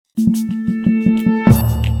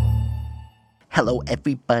Hello,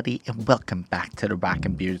 everybody, and welcome back to the Rock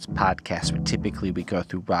and Beards podcast, where typically we go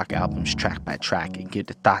through rock albums track by track and give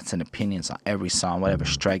the thoughts and opinions on every song, whatever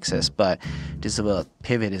strikes us. But just a little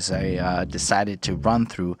pivot as I decided to run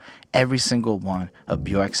through every single one of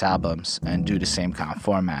Bjork's albums and do the same kind of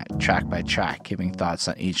format, track by track, giving thoughts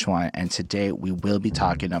on each one. And today we will be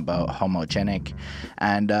talking about Homogenic.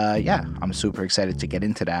 And I'm super excited to get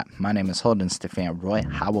into that. My name is Holden Stefan Roy.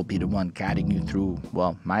 I will be the one guiding you through,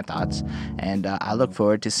 my thoughts. And I look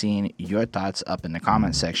forward to seeing your thoughts up in the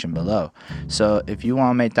comment section below. So if you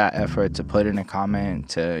want to make that effort to put in a comment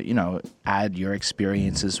to, add your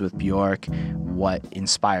experiences with Bjork, what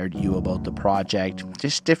inspired you about the project,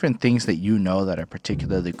 just different things that that are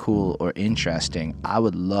particularly cool or interesting, I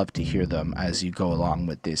would love to hear them as you go along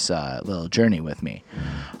with this little journey with me.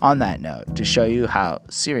 On that note, to show you how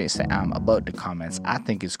serious I am about the comments, I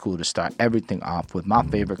think it's cool to start everything off with my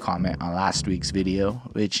favorite comment on last week's video,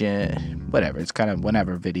 which, it's kind of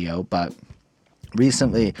whenever video, but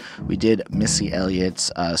recently, we did Missy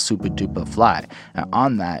Elliott's Super Duper Fly. And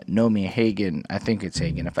on that, Nomi Hagen, I think it's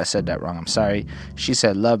Hagen, if I said that wrong, I'm sorry. She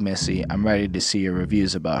said, "Love Missy, I'm ready to see your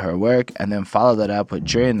reviews about her work." And then followed that up with,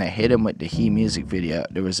 during the Hit 'Em With The He music video,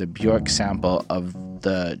 there was a Bjork sample of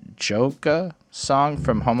the Joka song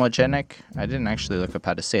from Homogenic. I didn't actually look up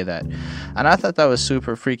how to say that. And I thought that was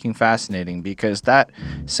super freaking fascinating because that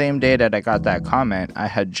same day that I got that comment, I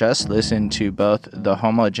had just listened to both the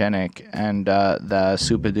Homogenic and the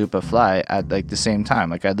Super Duper Fly at the same time.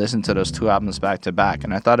 Like, I listened to those two albums back to back,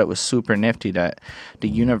 and I thought it was super nifty that the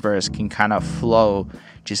universe can kind of flow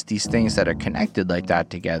just these things that are connected like that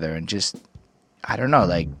together, and just, I don't know,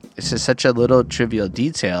 it's just such a little trivial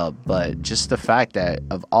detail, but just the fact that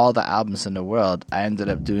of all the albums in the world, I ended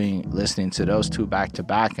up listening to those two back to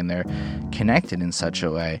back, and they're connected in such a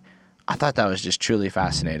way. I thought that was just truly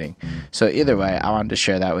fascinating. So either way, I wanted to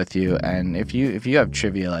share that with you. And if you have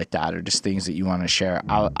trivia like that, or just things that you want to share,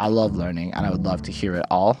 I love learning, and I would love to hear it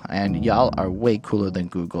all. And y'all are way cooler than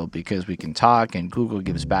Google, because we can talk, and Google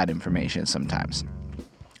gives bad information sometimes.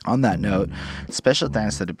 On that note, special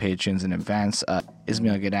thanks to the patrons in advance,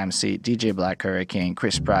 Ismail Gadamsi, DJ Black Hurricane,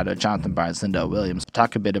 Chris Prado, Jonathan Barnes, Linda Williams. We'll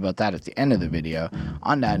talk a bit about that at the end of the video.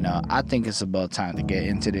 On that note, I think it's about time to get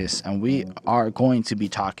into this, and we are going to be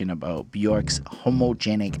talking about Bjork's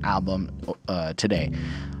Homogenic album today.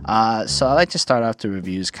 So I like to start off the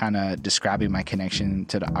reviews kind of describing my connection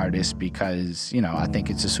to the artist, because, I think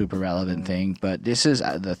it's a super relevant thing. But this is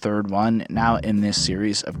the third one now in this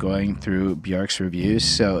series of going through Bjork's reviews.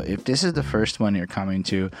 So if this is the first one you're coming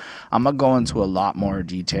to, I'm going to go into a lot more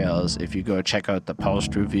details if you go check out the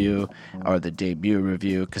post review or the debut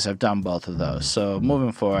review, because I've done both of those. So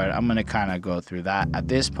moving forward, I'm going to kind of go through that. At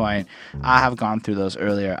this point, I have gone through those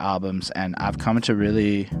earlier albums, and I've come to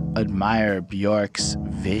really admire Bjork's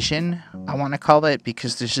vision, I want to call it,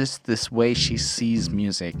 because there's just this way she sees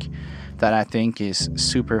music that I think is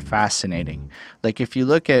super fascinating. Like, if you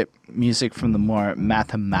look at music from the more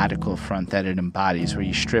mathematical front that it embodies, where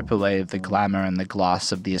you strip away the glamour and the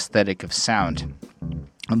gloss of the aesthetic of sound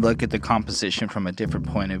and look at the composition from a different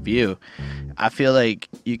point of view, I feel like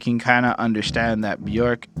you can kind of understand that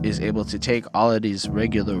Bjork is able to take all of these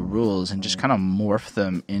regular rules and just kind of morph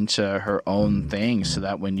them into her own thing, so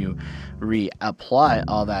that when you reapply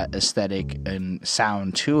all that aesthetic and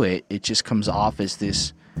sound to it, it just comes off as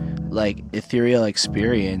this ethereal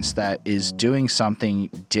experience that is doing something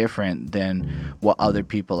different than what other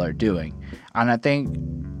people are doing. And I think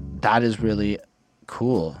that is really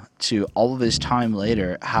cool, to all of this time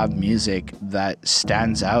later have music that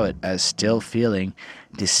stands out as still feeling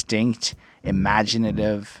distinct,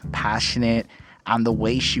 imaginative, passionate. And the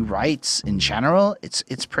way she writes in general,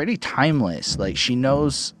 it's pretty timeless. Like, she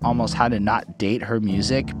knows almost how to not date her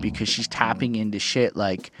music, because she's tapping into shit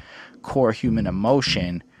like core human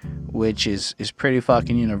emotion, which is pretty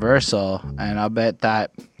fucking universal. And I bet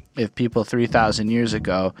that if people 3,000 years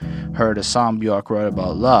ago heard a song Bjork wrote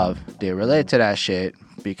about love, they relate to that shit,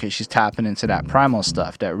 because she's tapping into that primal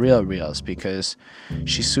stuff, that reals, because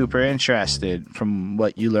she's super interested, from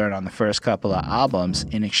what you learn on the first couple of albums,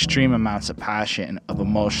 in extreme amounts of passion, of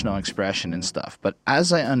emotional expression and stuff. But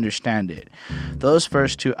as I understand it, those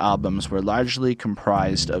first two albums were largely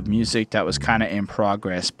comprised of music that was kind of in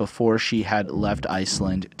progress before she had left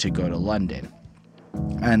Iceland to go to London.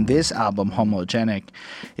 And this album, Homogenic,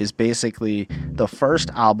 is basically the first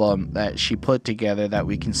album that she put together that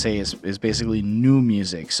we can say is basically new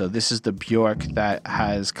music. So this is the Bjork that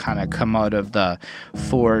has kind of come out of the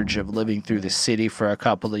forge of living through the city for a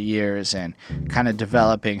couple of years and kind of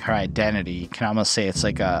developing her identity. You can almost say it's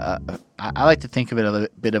like I like to think of it a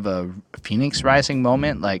bit of a Phoenix Rising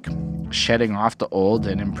moment. Like, shedding off the old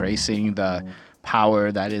and embracing the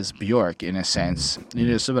power that is Bjork in a sense.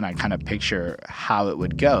 This is when I kind of picture how it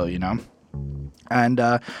would go, And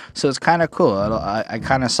so it's kind of cool. I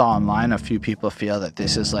kind of saw online a few people feel that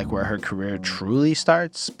this is like where her career truly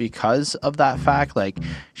starts because of that fact. Like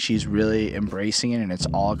she's really embracing it and it's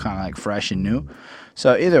all kind of like fresh and new.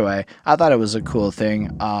 So either way, I thought it was a cool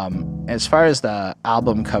thing. As far as the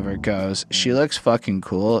album cover goes, she looks fucking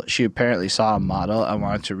cool. She apparently saw a model and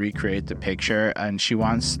wanted to recreate the picture, and she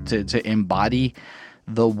wants to embody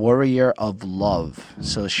the warrior of love.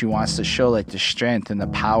 So she wants to show like the strength and the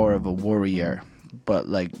power of a warrior, but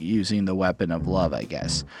like using the weapon of love, I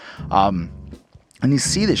guess. And you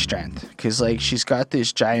see the strength because like she's got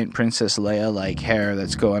this giant Princess Leia like hair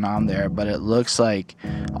that's going on there, but it looks like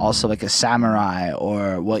also like a samurai,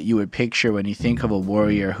 or what you would picture when you think of a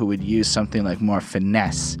warrior who would use something like more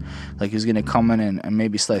finesse, like who's gonna come in and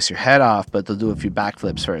maybe slice your head off, but they'll do a few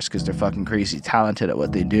backflips first because they're fucking crazy talented at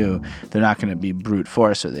what they do. They're not gonna be brute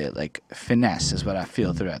force with it. Like finesse is what I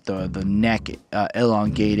feel throughout the neck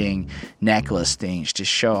elongating necklace things to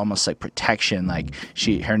show almost like protection. Like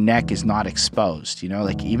her neck is not exposed.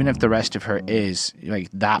 Like even if the rest of her is, like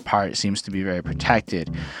that part seems to be very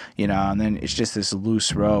protected, and then it's just this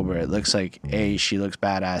loose robe where it looks like A, she looks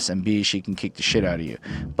badass, and B, she can kick the shit out of you,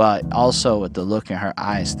 but also with the look in her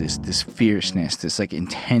eyes, this fierceness, this like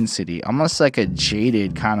intensity, almost like a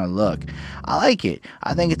jaded kind of look. I like it.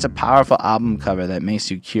 I think it's a powerful album cover that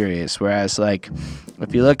makes you curious, whereas like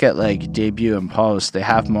if you look at like debut and post, they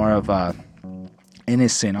have more of a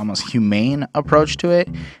innocent, almost humane approach to it.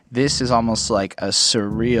 This is almost like a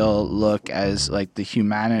surreal look, as like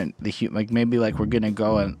like maybe like we're gonna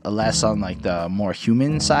go less on like the more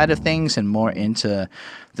human side of things and more into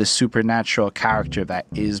the supernatural character that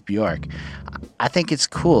is Bjork. I think it's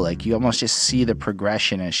cool. Like you almost just see the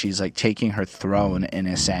progression as she's like taking her throne in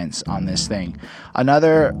a sense on this thing.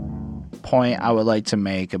 Another point I would like to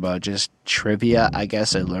make about just trivia, I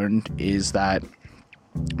guess I learned, is that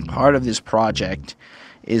part of this project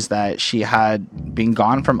is that she had been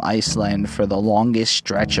gone from Iceland for the longest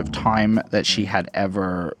stretch of time that she had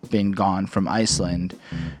ever been gone from Iceland.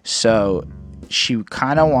 So she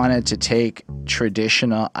kind of wanted to take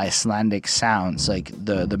traditional Icelandic sounds, like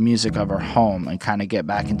the music of her home, and kind of get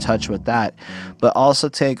back in touch with that, but also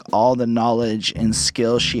take all the knowledge and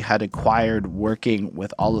skills she had acquired working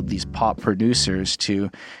with all of these pop producers to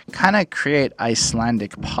kind of create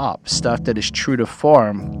Icelandic pop, stuff that is true to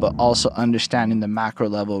form, but also understanding the macro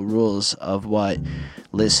level rules of what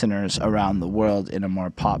listeners around the world in a more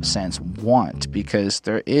pop sense want, because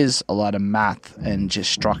there is a lot of math and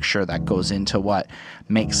just structure that goes into what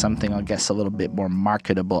makes something, I guess, a little bit more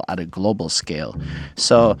marketable at a global scale.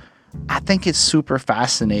 So I think it's super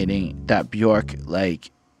fascinating that Bjork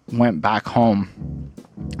like went back home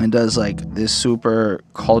and does like this super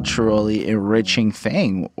culturally enriching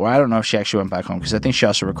thing. Or I don't know if she actually went back home, because I think she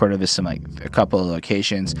also recorded this in like a couple of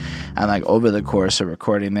locations, and like over the course of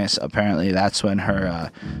recording this, apparently that's when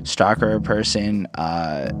her stalker person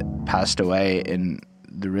passed away. And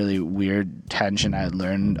the really weird tension I had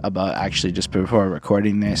learned about actually just before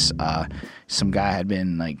recording this, some guy had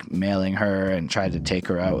been like mailing her and tried to take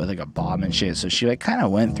her out with like a bomb and shit. So she like kind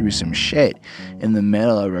of went through some shit in the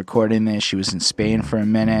middle of recording this. She was in Spain for a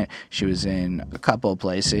minute. She was in a couple of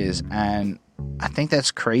places, and I think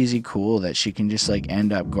that's crazy cool that she can just like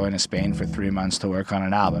end up going to Spain for 3 months to work on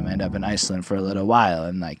an album, end up in Iceland for a little while,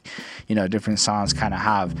 and like, different songs kind of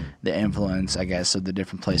have the influence, I guess, of the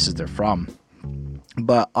different places they're from.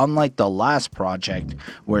 But unlike the last project,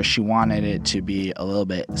 where she wanted it to be a little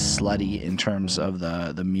bit slutty in terms of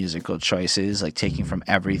the musical choices, like taking from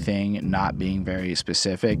everything, not being very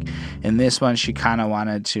specific, in this one she kind of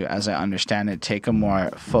wanted to, as I understand it, take a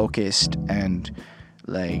more focused and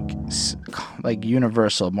like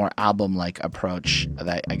universal, more album-like approach,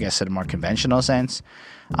 that I guess in a more conventional sense.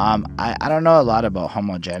 I don't know a lot about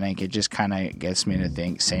Homogenic. It just kind of gets me to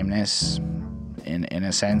think sameness in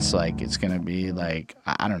a sense, like it's gonna be like,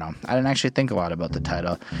 I don't know, I didn't actually think a lot about the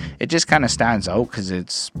title. It just kind of stands out because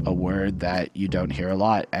it's a word that you don't hear a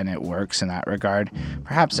lot, and it works in that regard.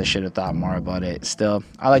 Perhaps I should have thought more about it. Still,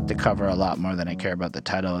 I like the cover a lot more than I care about the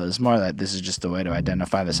title. It's more that this is just a way to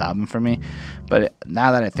identify this album for me. But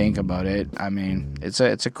now that I think about it, I mean, it's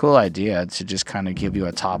a cool idea to just kind of give you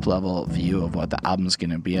a top level view of what the album's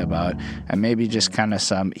gonna be about, and maybe just kind of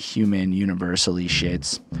some human universally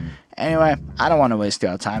shits. Anyway, I don't want to waste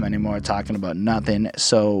y'all time anymore talking about nothing,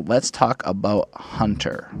 so let's talk about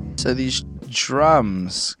Hunter. So these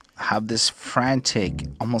drums have this frantic,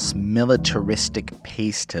 almost militaristic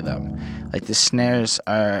pace to them. Like the snares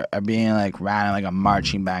are being like ran in like a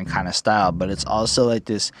marching band kind of style, but it's also like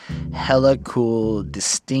this hella cool,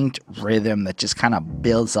 distinct rhythm that just kind of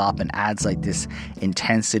builds up and adds like this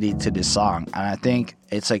intensity to the song. And I think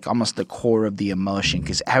it's like almost the core of the emotion,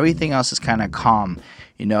 because everything else is kind of calm.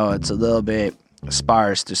 You know, it's a little bit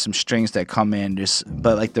sparse. There's some strings that come in,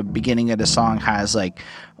 but like the beginning of the song has like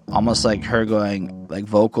almost like her going like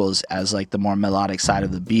vocals as like the more melodic side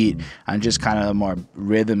of the beat, and just kind of the more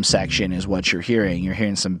rhythm section is what you're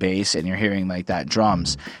hearing some bass, and you're hearing like that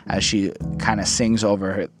drums as she kind of sings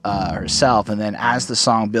over herself. And then as the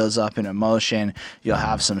song builds up in emotion, you'll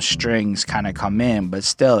have some strings kind of come in, but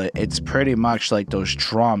still it's pretty much like those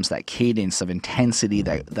drums, that cadence of intensity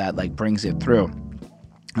that like brings it through.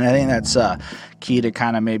 And I think that's key to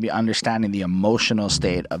kind of maybe understanding the emotional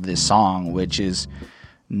state of this song, which is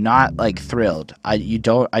not like thrilled. I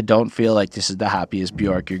don't feel like this is the happiest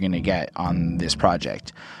Bjork you're gonna get on this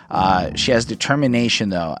project. She has determination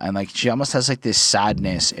though, and like she almost has like this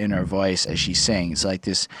sadness in her voice as she sings, like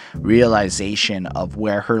this realization of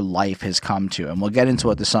where her life has come to. And we'll get into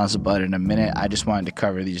what the song's about in a minute. I just wanted to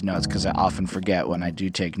cover these notes because I often forget when I do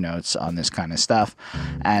take notes on this kind of stuff.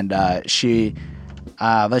 And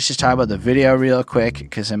let's just talk about the video real quick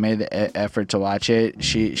because I made the effort to watch it.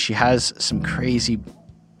 She has some crazy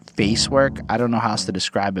face work. I don't know how else to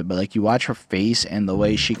describe it, but like you watch her face and the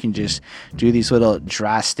way she can just do these little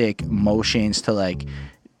drastic motions to like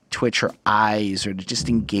twitch her eyes or to just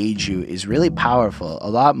engage you is really powerful. A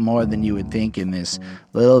lot more than you would think in this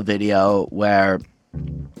little video where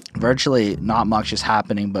virtually not much is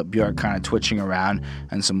happening but Bjork kind of twitching around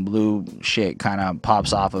and some blue shit kind of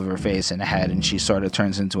pops off of her face and head, and she sort of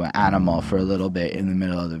turns into an animal for a little bit in the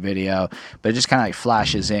middle of the video, but it just kind of like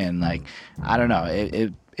flashes in. Like, I don't know,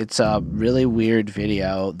 it's a really weird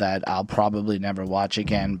video that I'll probably never watch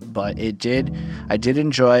again, but I did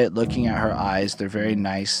enjoy looking at her eyes. They're very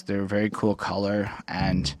nice, they're very cool color,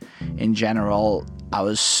 and in general I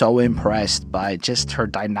was so impressed by just her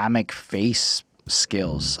dynamic face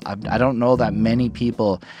skills. I don't know that many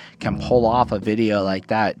people can pull off a video like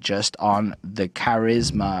that just on the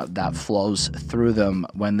charisma that flows through them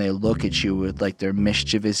when they look at you with like their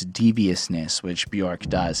mischievous deviousness, which Bjork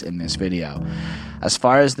does in this video. As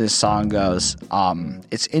far as this song goes,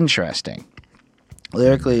 it's interesting.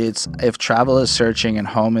 Lyrically, it's if travel is searching and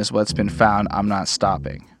home is what's been found, I'm not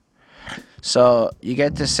stopping. So you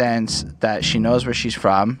get the sense that she knows where she's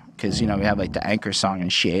from, because, you know, we have like the Anchor song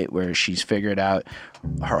and shit where she's figured out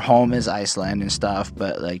her home is Iceland and stuff,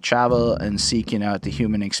 but like travel and seeking out the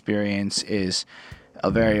human experience is a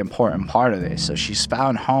very important part of this. So she's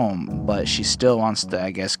found home, but she still wants to, I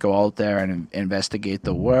guess, go out there and investigate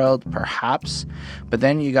the world, perhaps. But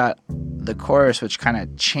then you got the chorus, which kind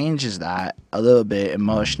of changes that a little bit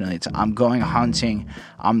emotionally to I'm going hunting,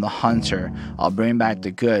 I'm the hunter, I'll bring back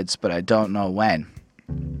the goods, but I don't know when.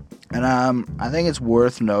 And I think it's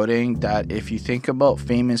worth noting that if you think about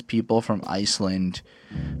famous people from Iceland,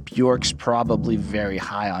 Bjork's probably very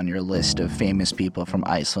high on your list of famous people from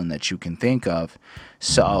Iceland that you can think of.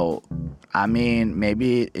 So, I mean,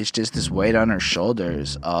 maybe it's just this weight on her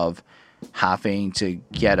shoulders of having to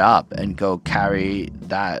get up and go carry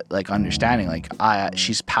that like understanding, like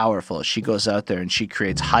she's powerful, she goes out there and she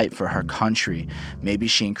creates hype for her country, maybe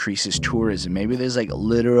she increases tourism, maybe there's like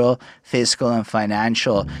literal fiscal and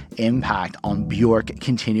financial impact on Bjork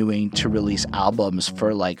continuing to release albums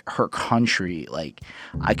for like her country. Like,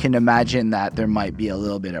 I can imagine that there might be a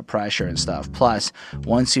little bit of pressure and stuff. Plus,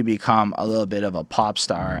 once you become a little bit of a pop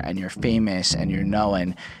star and you're famous and you're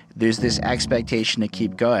known, there's this expectation to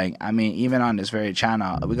keep going. I mean, even on this very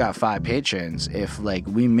channel, we got 5 patrons. If like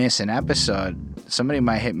we miss an episode, somebody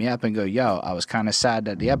might hit me up and go, yo, I was kind of sad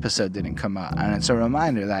that the episode didn't come out. And it's a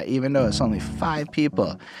reminder that even though it's only 5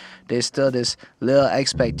 people, there's still this little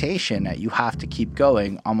expectation that you have to keep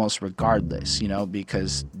going almost regardless, you know,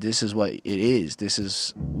 because this is what it is. This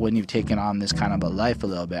is when you've taken on this kind of a life a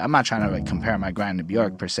little bit. I'm not trying to like compare my grind to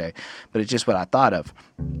Bjork per se, but it's just what I thought of.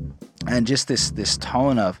 And just this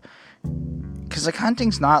tone of, because like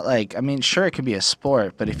hunting's not like, I mean, sure, it could be a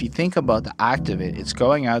sport, but if you think about the act of it, it's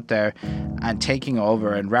going out there and taking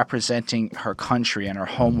over and representing her country and her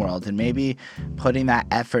homeworld, and maybe putting that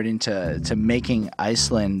effort into making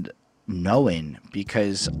Iceland known,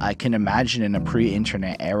 because I can imagine in a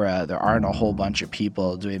pre-internet era there aren't a whole bunch of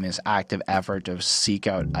people doing this active effort to seek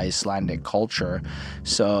out Icelandic culture.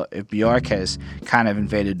 So if Bjork has kind of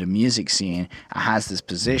invaded the music scene and has this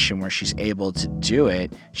position where she's able to do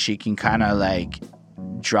it, she can kind of like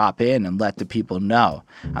drop in and let the people know.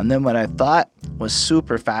 And then what I thought was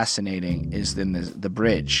super fascinating is then the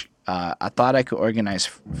bridge, I thought I could organize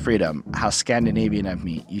freedom. How Scandinavian of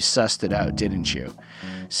me. You sussed it out, didn't you?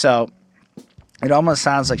 So it almost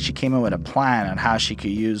sounds like she came in with a plan on how she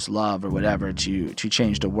could use love or whatever to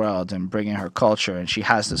change the world and bring in her culture. And she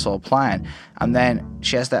has this whole plan. And then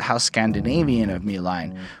she has that how Scandinavian of me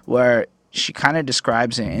line where she kind of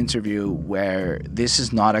describes in an interview where this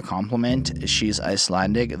is not a compliment. She's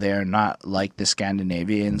Icelandic. They're not like the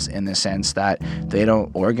Scandinavians in the sense that they don't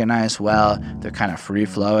organize well. They're kind of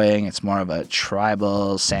free-flowing. It's more of a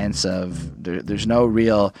tribal sense of there's no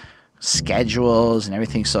real schedules and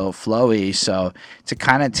everything so flowy. So to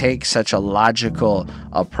kind of take such a logical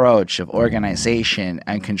approach of organization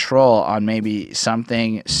and control on maybe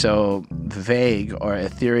something so vague or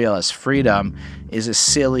ethereal as freedom is a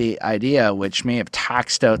silly idea, which may have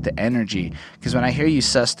taxed out the energy. Because when I hear you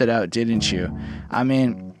sussed it out, didn't you? I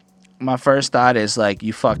mean, my first thought is like,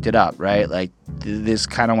 you fucked it up, right? Like this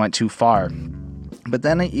kind of went too far. But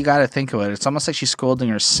then you got to think of it. It's almost like she's scolding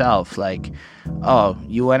herself. Like, oh,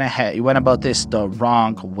 you went about this the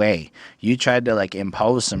wrong way. You tried to like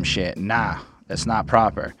impose some shit. Nah, that's not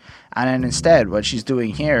proper. And then instead, what she's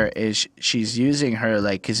doing here is she's using her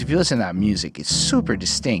like, because if you listen to that music, it's super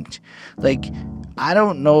distinct. Like, I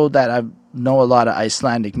don't know that I know a lot of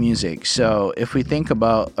Icelandic music. So if we think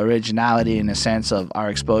about originality in the sense of our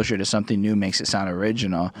exposure to something new makes it sound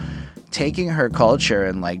original, taking her culture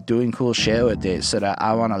and like doing cool shit with it so that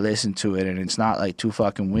I want to listen to it and it's not like too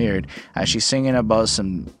fucking weird. As she's singing about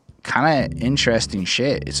some kind of interesting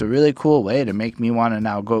shit. It's a really cool way to make me want to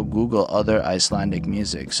now go Google other Icelandic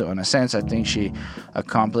music. So in a sense, I think she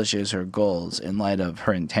accomplishes her goals in light of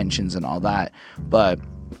her intentions and all that. But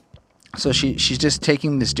so she's just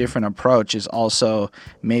taking this different approach is also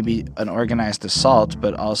maybe an organized assault,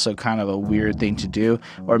 but also kind of a weird thing to do.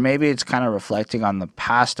 Or maybe it's kind of reflecting on the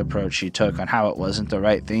past approach she took on how it wasn't the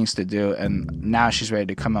right things to do. And now she's ready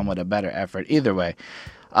to come in with a better effort. Either way.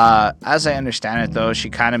 As I understand it, though, she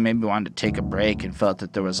kind of maybe wanted to take a break and felt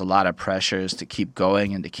that there was a lot of pressures to keep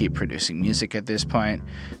going and to keep producing music at this point.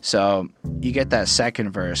 So you get that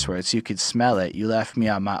second verse where it's, you could smell it. You left me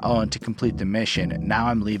on my own to complete the mission. Now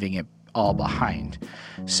I'm leaving it all behind.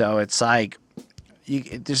 So it's like,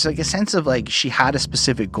 there's like a sense of like she had a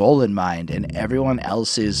specific goal in mind and everyone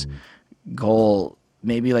else's goal,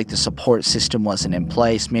 maybe like the support system wasn't in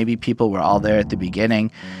place. Maybe people were all there at the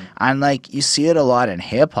beginning. And like you see it a lot in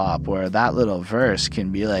hip hop where that little verse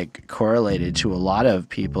can be like correlated to a lot of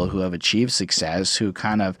people who have achieved success who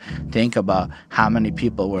kind of think about how many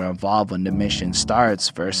people were involved when the mission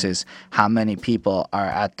starts versus how many people are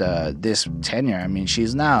at this tenure. I mean,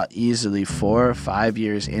 she's now easily 4 or 5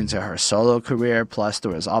 years into her solo career. Plus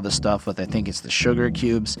there was all the stuff with, I think it's the Sugar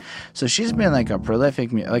Cubes. So she's been like a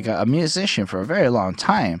prolific, like a musician for a very long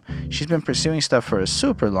time. She's been pursuing stuff for a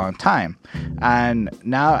super long time. And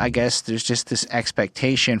now I guess there's just this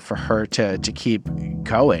expectation for her to keep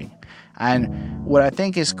going. And what I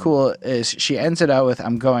think is cool is she ends it out with,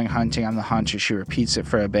 I'm going hunting, I'm the hunter. She repeats it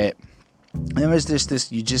for a bit. And there was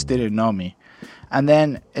this, you just didn't know me. And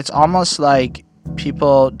then it's almost like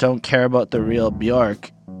people don't care about the real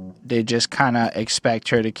Björk. They just kind of expect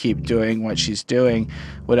her to keep doing what she's doing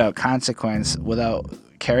without consequence, without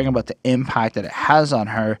caring about the impact that it has on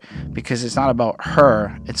her, because it's not about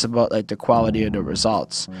her, it's about like the quality of the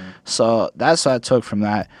results. So that's what I took from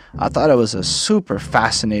that. I thought it was a super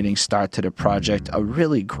fascinating start to the project, a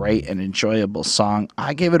really great and enjoyable song.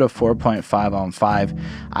 I gave it a 4.5 on 5.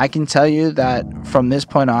 I can tell you that from this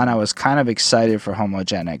point on I was kind of excited for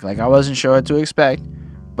Homogenic. Like I wasn't sure what to expect,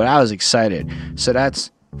 but I was excited. So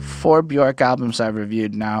that's 4 Björk albums I've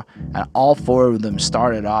reviewed now, and all 4 of them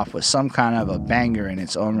started off with some kind of a banger in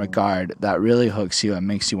its own regard that really hooks you and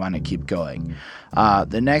makes you want to keep going.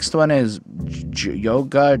 The next one is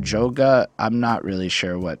Joga. I'm not really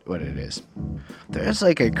sure what it is. There's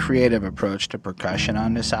like a creative approach to percussion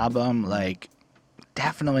on this album, like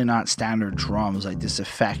definitely not standard drums, like this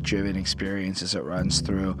effect-driven experience as it runs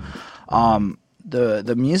through.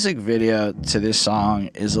 The music video to this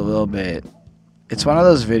song is a little bit, it's one of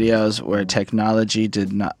those videos where technology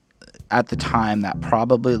did not, at the time, that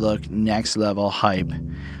probably looked next level hype,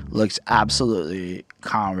 looks absolutely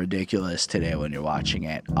kind of ridiculous today when you're watching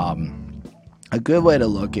it. A good way to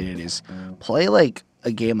look at it is play like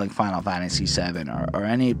a game like Final Fantasy VII or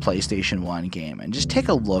any PlayStation 1 game and just take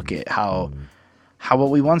a look at how how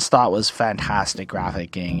what we once thought was fantastic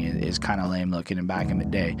graphicing is kind of lame looking and back in the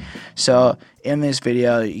day. So in this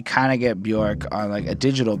video, you kind of get Bjork on like a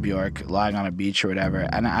digital Bjork lying on a beach or whatever,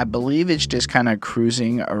 and I believe it's just kind of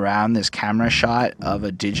cruising around this camera shot of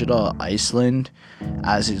a digital Iceland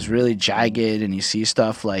as it's really jagged, and you see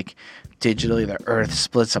stuff like digitally the earth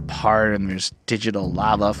splits apart and there's digital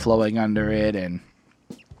lava flowing under it, and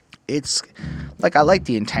it's like, I like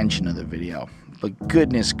the intention of the video, but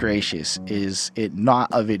goodness gracious, is it not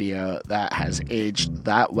a video that has aged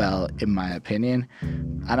that well, in my opinion.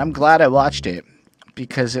 And I'm glad I watched it,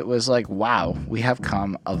 because it was like, wow, we have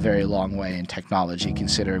come a very long way in technology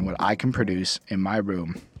considering what I can produce in my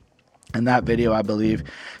room. And that video, I believe,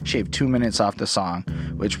 shaved 2 minutes off the song,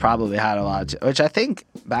 which probably had a lot which I think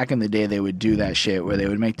back in the day they would do that shit where they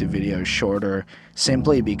would make the video shorter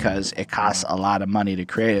simply because it costs a lot of money to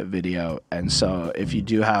create a video. And so if you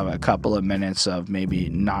do have a couple of minutes of maybe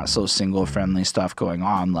not so single friendly stuff going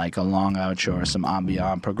on, like a long outro or some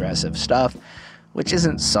ambient progressive stuff, which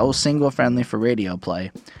isn't so single friendly for radio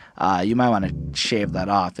play, you might want to shave that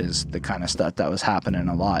off, is the kind of stuff that was happening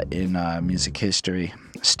a lot in music history.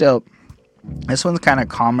 Still, this one's kind of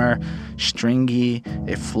calmer, stringy,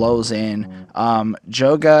 it flows in.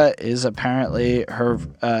 Joga is apparently her,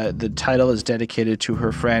 the title is dedicated to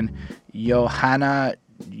her friend Johanna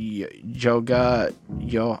Joga,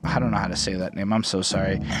 I don't know how to say that name, I'm so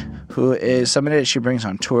sorry, who is somebody that she brings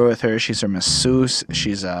on tour with her. She's her masseuse,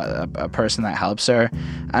 she's a person that helps her,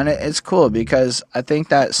 and it's cool because I think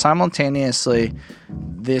that simultaneously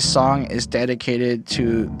this song is dedicated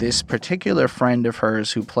to this particular friend of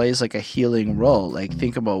hers who plays like a healing role. Like,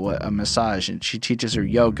 think about what a massage, and she teaches her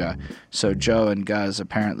yoga. So Joe and Guz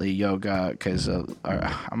apparently yoga, because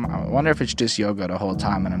I wonder if it's just yoga the whole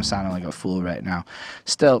time and I'm sounding like a fool right now.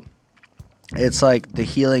 Still, it's like the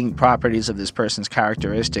healing properties of this person's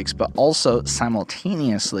characteristics, but also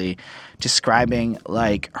simultaneously describing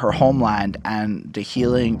like her homeland and the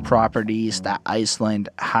healing properties that Iceland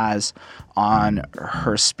has on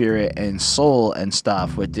her spirit and soul and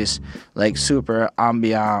stuff, with this like super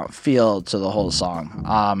ambient feel to the whole song.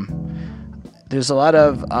 There's a lot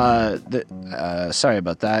of sorry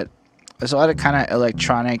about that. There's a lot of kind of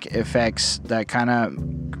electronic effects that kind of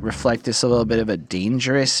reflect this a little bit of a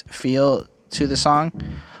dangerous feel to the song.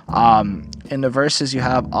 In the verses, you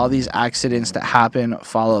have all these accidents that happen,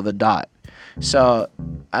 follow the dot. So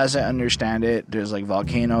as I understand it, there's like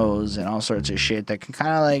volcanoes and all sorts of shit that can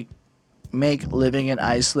kind of like make living in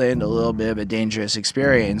Iceland a little bit of a dangerous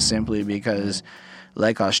experience, simply because,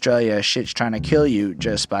 like Australia, shit's trying to kill you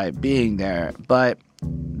just by being there. But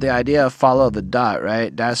the idea of follow the dot,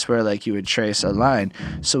 right? That's where like you would trace a line.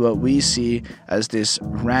 So what we see as this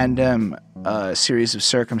random series of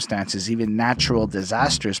circumstances, even natural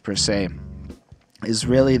disasters per se, is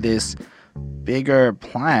really this bigger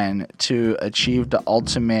plan to achieve the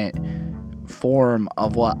ultimate form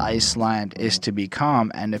of what Iceland is to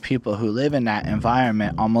become, and the people who live in that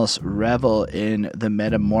environment almost revel in the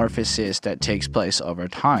metamorphosis that takes place over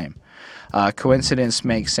time. Coincidence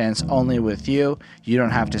makes sense only with you. You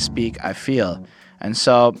don't have to speak, I feel. And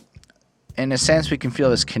so, in a sense, we can feel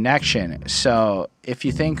this connection. So if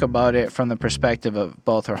you think about it from the perspective of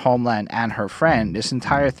both her homeland and her friend, this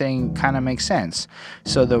entire thing kind of makes sense.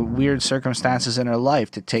 So the weird circumstances in her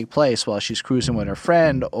life that take place while she's cruising with her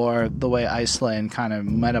friend, or the way Iceland kind of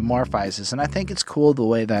metamorphizes. And I think it's cool the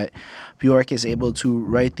way that Bjork is able to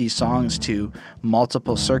write these songs to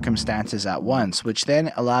multiple circumstances at once, which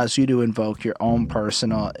then allows you to invoke your own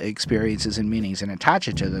personal experiences and meanings and attach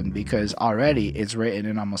it to them, because already it's written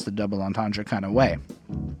in almost a double entendre kind of way.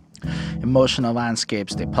 Emotional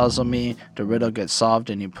landscapes, they puzzle me. The riddle gets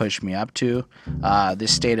solved and you push me up to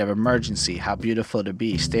this state of emergency. How beautiful to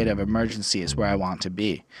be. State of emergency is where I want to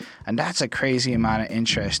be. And that's a crazy amount of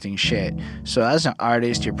interesting shit. So as an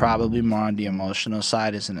artist, you're probably more on the emotional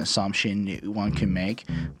side, is an assumption one can make.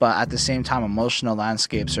 But at the same time, emotional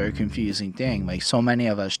landscapes are a confusing thing. Like, so many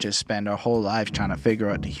of us just spend our whole lives trying to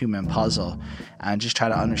figure out the human puzzle and just try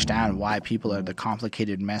to understand why people are the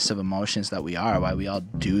complicated mess of emotions that we are, why we all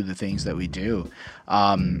do the things that we do.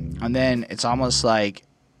 And then it's almost like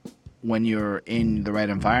when you're in the right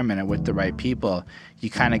environment and with the right people, you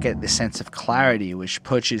kind of get this sense of clarity, which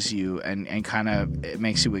pushes you and kind of it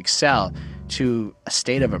makes you excel to a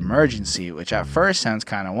state of emergency, which at first sounds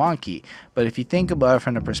kind of wonky. But if you think about it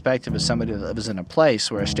from the perspective of somebody that lives in a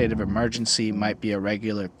place where a state of emergency might be a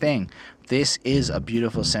regular thing, this is a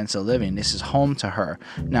beautiful sense of living. This is home to her.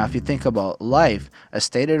 Now, if you think about life, a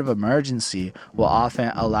state of emergency will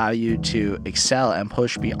often allow you to excel and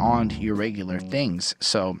push beyond your regular things.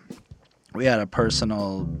 So we had a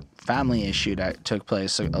personal family issue that took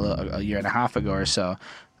place a year and a half ago or so,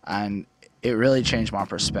 and it really changed my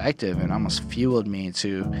perspective and almost fueled me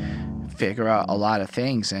to figure out a lot of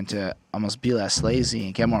things and to almost be less lazy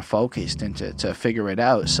and get more focused and to figure it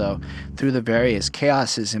out. So through the various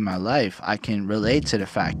chaoses in my life, I can relate to the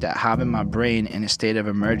fact that having my brain in a state of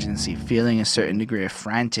emergency, feeling a certain degree of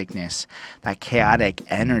franticness, that chaotic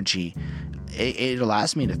energy, it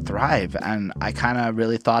allows me to thrive, and I kind of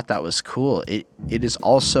really thought that was cool. It is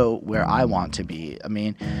also where I want to be. I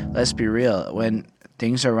mean, let's be real. When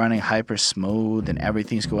things are running hyper smooth and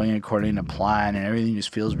everything's going according to plan and everything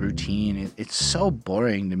just feels routine, it's so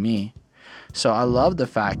boring to me. So I love the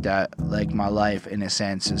fact that, like, my life in a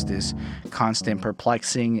sense is this constant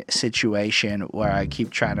perplexing situation where I keep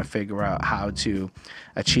trying to figure out how to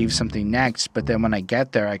achieve something next, but then when I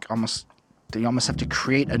get there, you almost have to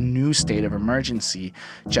create a new state of emergency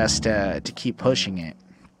just to keep pushing it.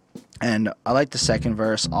 And I like the second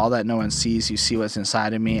verse. All that no one sees, you see what's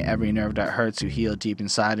inside of me. Every nerve that hurts, you heal deep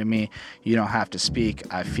inside of me. You don't have to speak,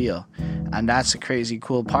 I feel. And that's a crazy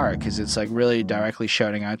cool part, because it's like really directly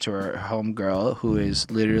shouting out to her homegirl who is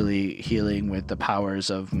literally healing with the powers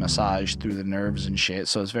of massage through the nerves and shit.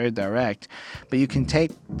 So it's very direct. But you can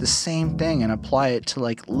take the same thing and apply it to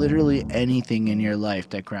like literally anything in your life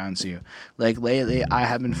that grounds you. Like lately, I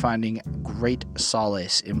have been finding great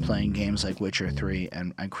solace in playing games like Witcher 3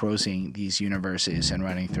 and cruising these universes and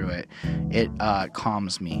running through it. It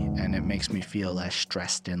calms me and it makes me feel less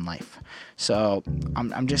stressed in life. So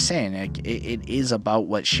I'm just saying, like, it is about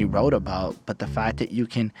what she wrote about, but the fact that you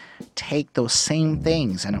can take those same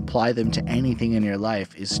things and apply them to anything in your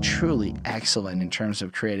life is truly excellent in terms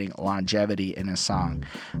of creating longevity in a song.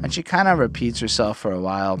 And she kind of repeats herself for a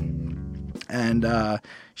while, and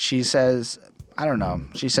she says, I don't know.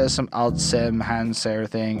 She says some Alt Sim Hanser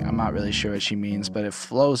thing. I'm not really sure what she means, but it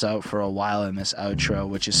flows out for a while in this outro,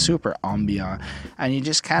 which is super ambient, and you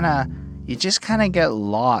just kind of get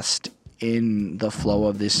lost in the flow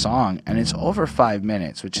of this song. And it's over 5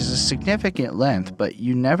 minutes, which is a significant length, but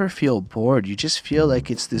you never feel bored. You just feel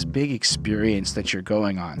like it's this big experience that you're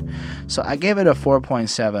going on. So I gave it a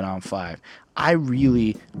 4.7 on 5. I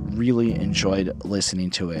really, really enjoyed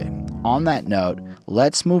listening to it. On that note,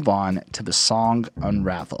 let's move on to the song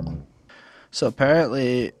Unravel. So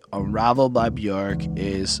apparently, Unravel by Bjork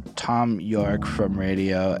is Tom York from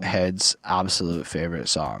Radiohead's absolute favorite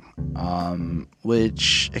song,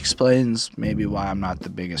 which explains maybe why I'm not the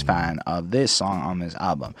biggest fan of this song on this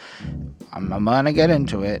album. I'm gonna get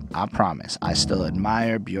into it, I promise. I still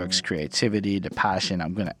admire Bjork's creativity, the passion.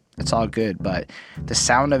 It's all good, but the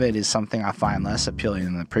sound of it is something I find less appealing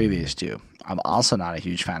than the previous two. I'm also not a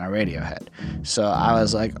huge fan of Radiohead. So I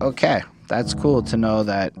was like, okay, that's cool to know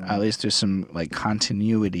that at least there's some like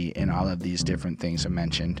continuity in all of these different things I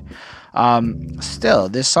mentioned. Still,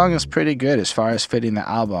 this song is pretty good as far as fitting the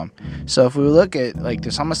album. So if we look at, like,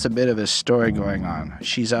 there's almost a bit of a story going on.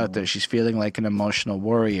 She's out there, she's feeling like an emotional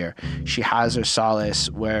warrior. She has her solace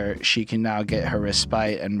where she can now get her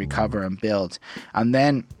respite and recover and build. And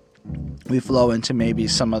then we flow into maybe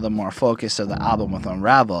some of the more focus of the album with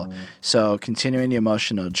Unravel. So continuing the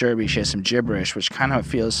emotional journey, she has some gibberish, which kind of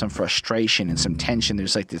feels some frustration and some tension.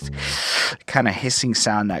 There's like this kind of hissing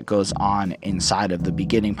sound that goes on inside of the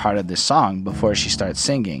beginning part of this song before she starts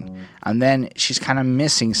singing. And then she's kind of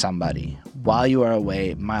missing somebody. While you are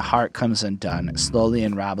away, my heart comes undone, slowly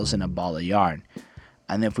unravels in a ball of yarn.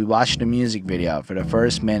 And if we watch the music video, for the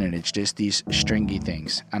first minute, it's just these stringy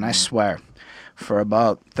things. And I swear, for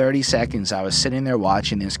about 30 seconds, I was sitting there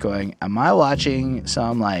watching this going, am I watching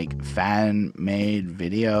some like fan-made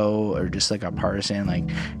video or just like a person? Like,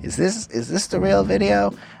 is this the real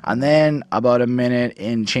video? And then about a minute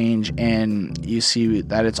in change and you see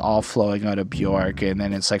that it's all flowing out of Bjork, and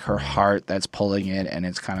then it's like her heart that's pulling it, and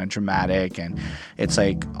it's kind of dramatic, and it's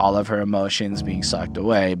like all of her emotions being sucked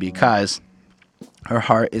away because her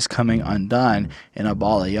heart is coming undone in a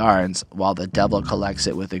ball of yarns, while the devil collects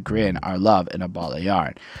it with a grin, our love in a ball of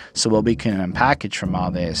yarn. So what we can unpackage from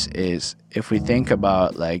all this is, if we think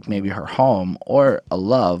about like maybe her home or a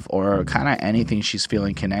love or kind of anything she's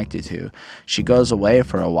feeling connected to, she goes away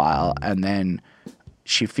for a while and then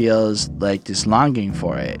she feels like this longing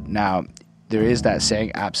for it. Now, there is that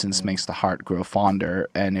saying, absence makes the heart grow fonder.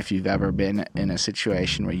 And if you've ever been in a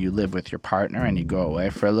situation where you live with your partner and you go away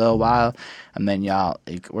for a little while, and then y'all,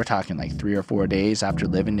 like, we're talking like 3 or 4 days after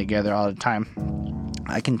living together all the time,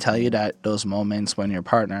 I can tell you that those moments when your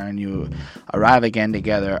partner and you arrive again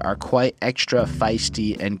together are quite extra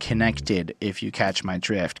feisty and connected, if you catch my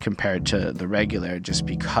drift, compared to the regular, just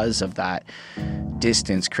because of that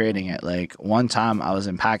distance creating it. Like, one time I was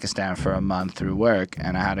in Pakistan for a month through work,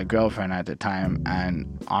 and I had a girlfriend at the time,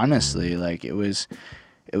 and honestly, like, it was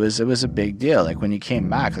a big deal. Like, when you came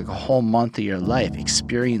back, like, a whole month of your life,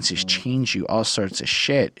 experiences change you, all sorts of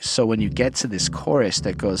shit. So when you get to this chorus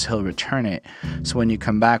that goes, he'll return it, so when you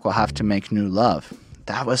come back, we'll have to make new love.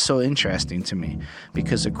 That was so interesting to me,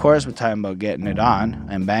 because of course we're talking about getting it on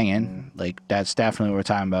and banging. Like, that's definitely what we're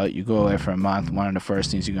talking about. You go away for a month, one of the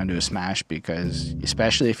first things you're going to do is smash, because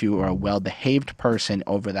especially if you are a well-behaved person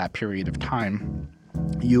over that period of time,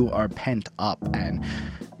 you are pent up and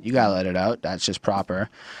you gotta let it out. That's just proper.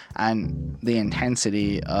 And the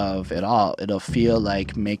intensity of it all, it'll feel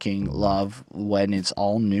like making love when it's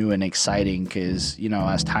all new and exciting, because, you know,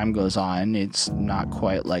 as time goes on, it's not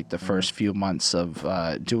quite like the first few months of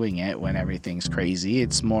doing it when everything's crazy.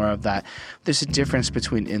 It's more of that there's a difference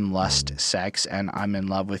between in lust sex and I'm in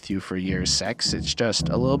love with you for years sex. It's just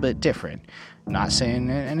a little bit different. Not saying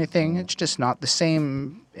anything, it's just not the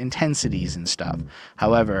same intensities and stuff.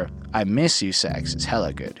 However, I miss you sex is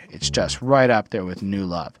hella good. It's just right up there with new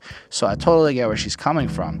love. So I totally get where she's coming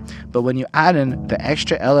from. But when you add in the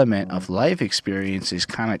extra element of life experiences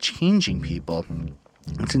kind of changing people,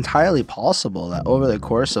 it's entirely possible that over the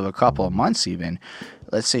course of a couple of months even,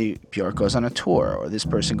 let's say Björk goes on a tour or this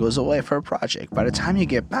person goes away for a project. By the time you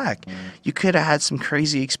get back, you could have had some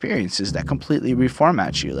crazy experiences that completely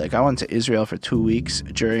reformat you. Like, I went to Israel for 2 weeks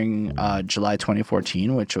during July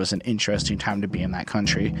 2014, which was an interesting time to be in that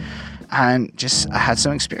country. And just I had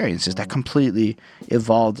some experiences that completely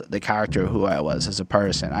evolved the character of who I was as a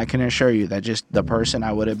person. I can assure you that just the person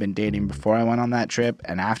I would have been dating before I went on that trip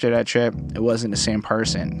and after that trip, it wasn't the same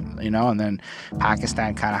person, you know? And then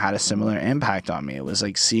Pakistan kind of had a similar impact on me. It was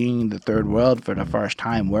like seeing the third world for the first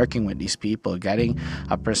time, working with these people, getting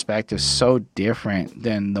a perspective so different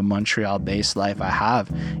than the Montreal-based life I have,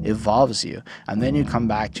 evolves you. And then you come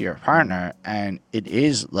back to your partner, and it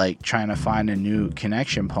is like trying to find a new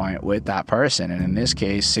connection point with that person. And in this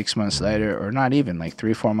case, 6 months later, or not even, like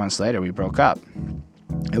 3-4 months later, we broke up.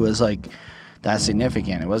 It was like that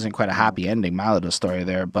significant. It wasn't quite a happy ending, my little story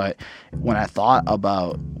there, but when I thought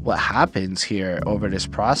about what happens here over this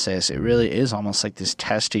process, it really is almost like this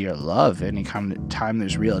test of your love. Any time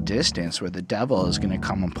there's real distance, where the devil is going to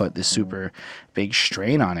come and put this super big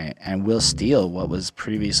strain on it and will steal what was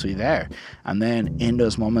previously there. And then in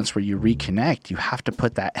those moments where you reconnect, you have to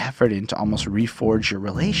put that effort in to almost reforge your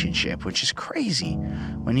relationship, which is crazy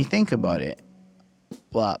when you think about it.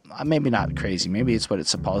 Well, maybe not crazy. Maybe it's what it's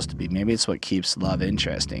supposed to be. Maybe it's what keeps love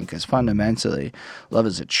interesting, because fundamentally, love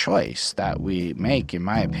is a choice that we make, in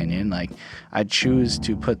my opinion. Like, I choose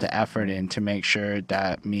to put the effort in to make sure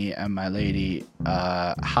that me and my lady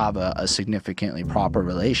have a significantly proper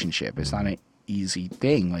relationship. It's not an easy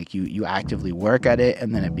thing. Like, you actively work at it,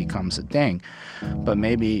 and then it becomes a thing. But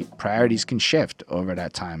maybe priorities can shift over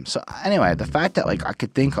that time. So anyway, the fact that, like, I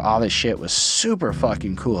could think of all this shit was super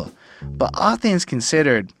fucking cool. But all things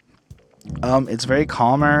considered, it's very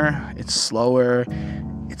calmer, it's slower,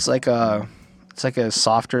 it's like a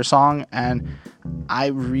softer song, and I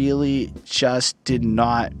really just did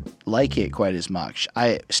not like it quite as much.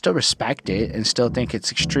 I still respect it and still think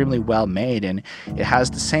it's extremely well made, and it has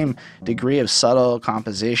the same degree of subtle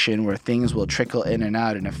composition where things will trickle in and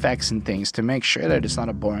out and effects and things to make sure that it's not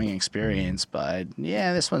a boring experience. But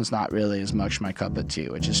yeah, this one's not really as much my cup of tea,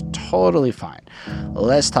 which is totally fine.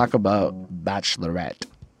 Let's talk about Bachelorette.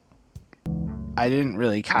 I didn't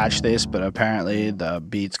really catch this, but apparently the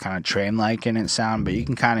beat's kind of train-like in its sound, but you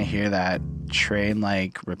can kind of hear that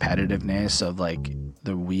train-like repetitiveness of, like,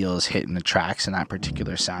 the wheels hitting the tracks and that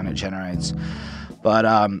particular sound it generates.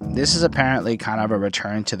 But this is apparently kind of a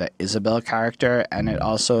return to the Isabel character, and it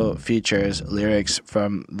also features lyrics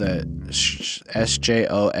from the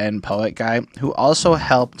SJON poet guy, who also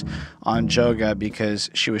helped on Joga because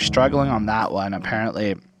she was struggling on that one.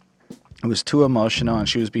 Apparently it was too emotional and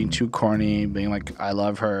she was being too corny, being like, I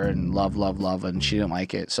love her and love, love, love, and she didn't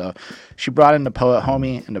like it. So she brought in the Poet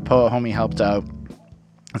Homie, and the Poet Homie helped out.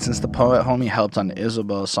 And since the Poet Homie helped on the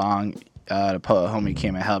Isabel song, the Poet Homie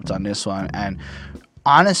came and helped on this one. And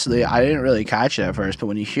honestly, I didn't really catch it at first, but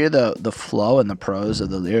when you hear the flow and the prose of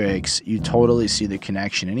the lyrics, you totally see the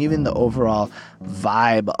connection. And even the overall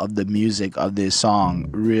vibe of the music of this song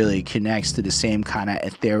really connects to the same kind of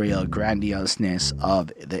ethereal grandioseness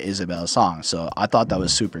of the Isabel song. So I thought that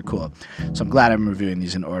was super cool. So I'm glad I'm reviewing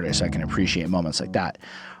these in order so I can appreciate moments like that.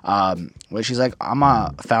 Where she's like, I'm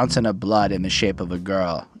a fountain of blood in the shape of a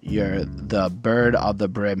girl. you're the bird of the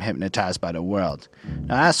brim hypnotized by the world.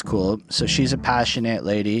 Now that's cool. So she's a passionate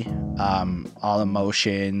lady, all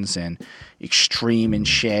emotions and extreme and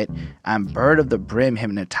shit. And bird of the brim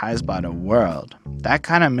hypnotized by the world. That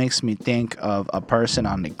kind of makes me think of a person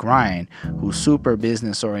on the grind who's super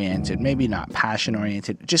business oriented, maybe not passion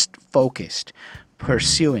oriented, just focused,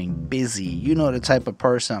 pursuing, busy. You know the type of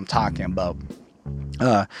person I'm talking about.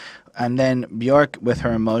 And then Bjork, with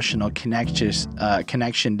her emotional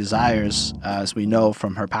connection desires, as we know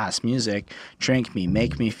from her past music, drink me,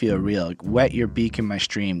 make me feel real, wet your beak in my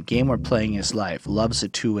stream, game we're playing is life, love's a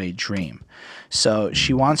two-way dream. So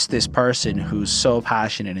she wants this person who's so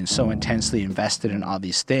passionate and so intensely invested in all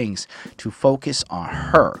these things to focus on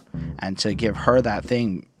her and to give her that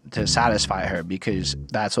thing to satisfy her, because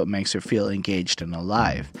that's what makes her feel engaged and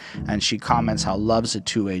alive. And she comments how love's a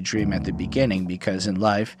two-way dream at the beginning, because in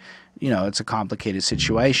life, you know, it's a complicated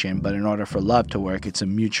situation, but in order for love to work, it's a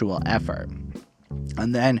mutual effort.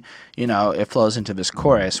 And then, you know, it flows into this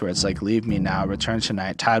chorus where it's like, leave me now, return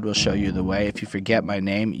tonight, tide will show you the way. If you forget my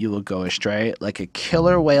name, you will go astray like a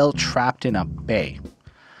killer whale trapped in a bay.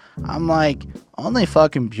 I'm like, only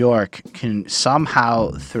fucking Bjork can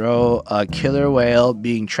somehow throw a killer whale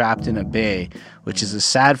being trapped in a bay, which is a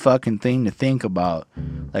sad fucking thing to think about.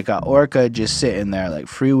 Like a orca just sitting there like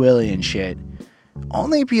Free Willy and shit.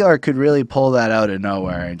 Only Bjork could really pull that out of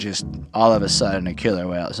nowhere and just all of a sudden a killer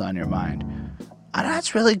whale is on your mind. And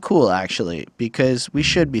that's really cool, actually, because we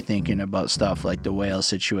should be thinking about stuff like the whale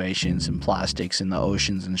situations and plastics in the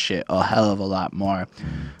oceans and shit a hell of a lot more.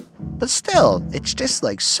 But still, it's just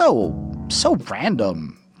like so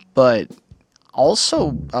random, but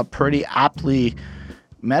also a pretty aptly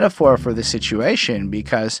metaphor for the situation,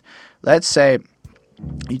 because let's say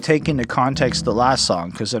you take into context the last song,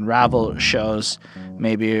 because Unravel shows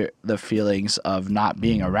maybe the feelings of not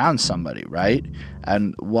being around somebody, right?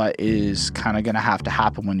 And what is kind of going to have to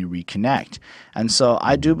happen when you reconnect. And so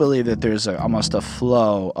I do believe that there's almost a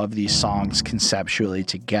flow of these songs conceptually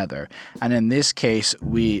together. And in this case,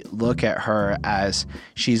 we look at her as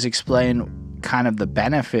she's explained kind of the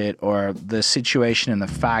benefit or the situation and the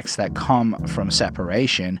facts that come from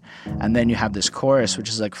separation. And then you have this chorus, which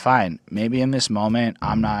is like, fine, maybe in this moment,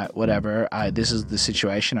 I'm not whatever. This is the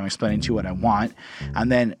situation. I'm explaining to you what I want.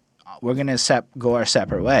 And then we're going to go our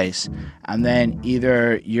separate ways. And then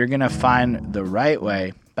either you're going to find the right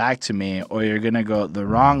way back to me, or you're going to go the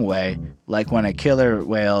wrong way, like when a killer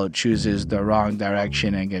whale chooses the wrong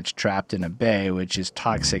direction and gets trapped in a bay, which is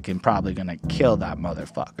toxic and probably going to kill that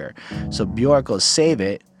motherfucker. So Bjork will save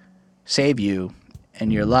you in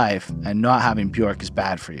your life, and not having Bjork is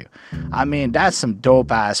bad for you. I mean, that's some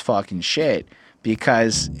dope-ass fucking shit,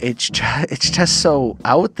 because it's just so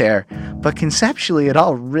out there, but conceptually it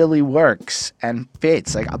all really works and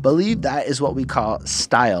fits. Like, I believe that is what we call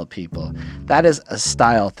style, people. That is a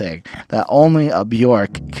style thing that only a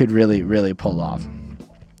Bjork could really, really pull off.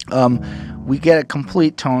 We get a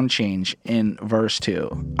complete tone change in verse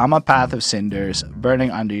 2. I'm a path of cinders burning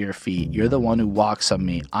under your feet. You're the one who walks on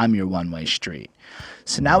me. I'm your one-way street.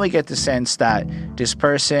 So now we get the sense that this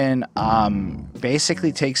person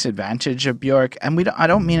basically takes advantage of Bjork, and I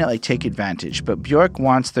don't mean it like take advantage, but Bjork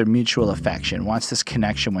wants their mutual affection, wants this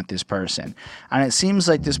connection with this person. And it seems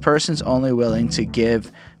like this person's only willing to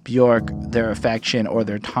give Bjork their affection or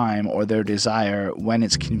their time or their desire when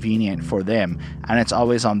it's convenient for them, and it's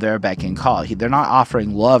always on their beck and call. They're not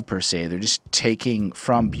offering love per se, they're just taking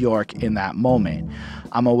from Bjork in that moment.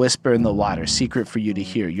 I'm a whisper in the water, secret for you to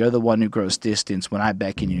hear. You're the one who grows distance when I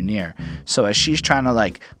beckon you near. So as she's trying to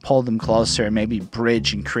like pull them closer and maybe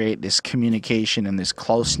bridge and create this communication and this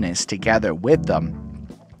closeness together with them,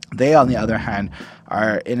 they on the other hand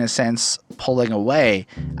are in a sense pulling away,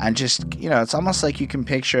 and just, you know, it's almost like you can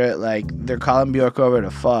picture it like they're calling Bjork over to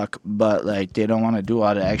fuck, but like they don't want to do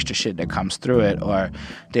all the extra shit that comes through it, or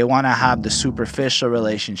they want to have the superficial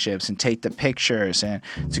relationships and take the pictures and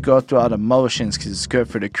to go through all the motions because it's good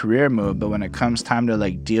for the career move, but when it comes time to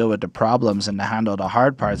like deal with the problems and to handle the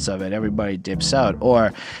hard parts of it, everybody dips out.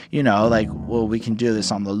 Or, you know, like, well, we can do this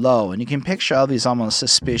on the low, and you can picture all these almost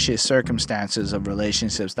suspicious circumstances of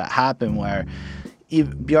relationships that happen where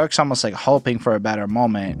Bjork's almost like hoping for a better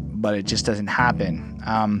moment, but it just doesn't happen.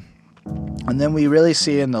 And then we really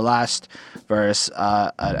see in the last verse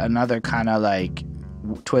another kind of like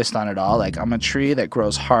twist on it all. Like, I'm a tree that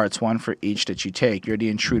grows hearts, one for each that you take. You're the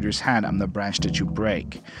intruder's hand, I'm the branch that you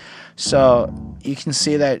break. So you can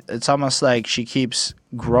see that it's almost like she keeps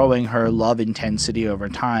growing her love intensity over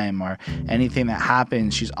time, or anything that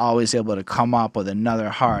happens, she's always able to come up with another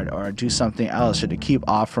heart or do something else, or to keep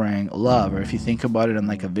offering love. Or if you think about it in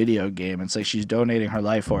like a video game, it's like she's donating her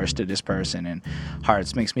life force to this person and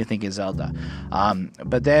hearts. Makes me think of Zelda.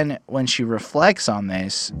 But then when she reflects on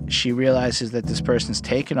this, she realizes that this person's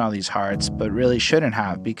taken all these hearts but really shouldn't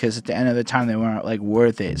have, because at the end of the time they weren't like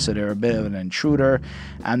worth it, so they're a bit of an intruder.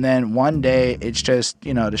 And then one day it's just,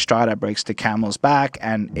 the straw that breaks the camel's back,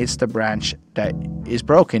 and it's the branch that is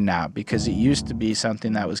broken now, because it used to be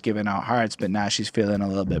something that was giving out hearts, but now she's feeling a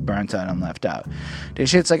little bit burnt out and left out. This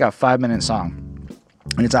shit's like a 5-minute song,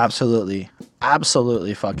 and it's absolutely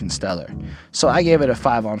fucking stellar. So I gave it a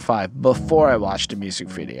 5 on 5 before I watched the music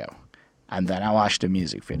video. And then I watched the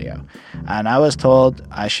music video. And I was told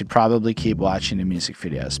I should probably keep watching the music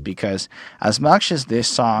videos, because as much as this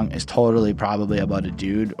song is totally probably about a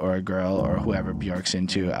dude or a girl or whoever Bjork's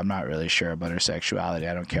into, I'm not really sure about her sexuality.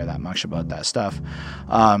 I don't care that much about that stuff.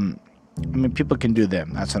 People can do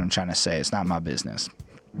them. That's what I'm trying to say. It's not my business.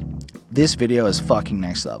 This video is fucking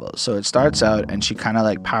next level. So it starts out and she kind of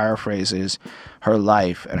like paraphrases her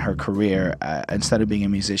life and her career. Instead of being a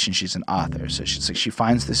musician, she's an author. So she's like, she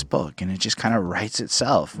finds this book and it just kind of writes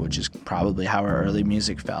itself, which is probably how her early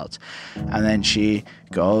music felt. And then she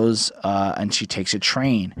goes and she takes a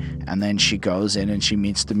train, and then she goes in and she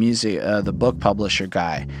meets the book publisher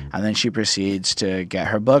guy, and then she proceeds to get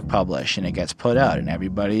her book published, and it gets put out and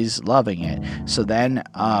everybody's loving it. So then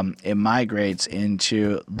it migrates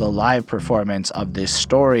into the live performance of this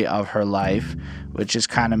story of her life, which is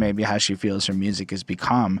kind of maybe how she feels her music has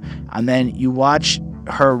become. And then you watch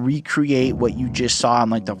her recreate what you just saw in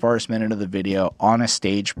like the first minute of the video on a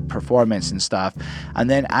stage performance and stuff. And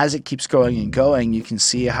then as it keeps going and going, you can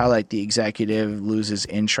see how like the executive loses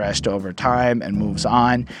interest over time and moves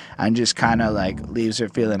on, and just kind of like leaves her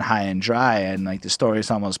feeling high and dry, and like the story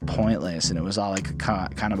is almost pointless, and it was all like a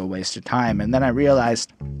kind of a waste of time. And then I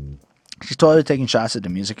realized she's totally taking shots at the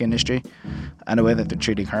music industry and the way that they're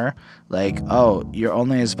treating her. Like, oh, you're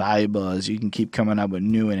only as valuable as you can keep coming up with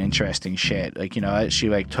new and interesting shit. Like, she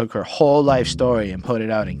like took her whole life story and put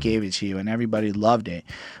it out and gave it to you, and everybody loved it.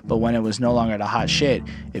 But when it was no longer the hot shit,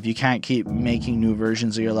 if you can't keep making new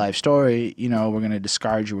versions of your life story, we're going to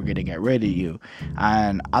discard you, we're going to get rid of you.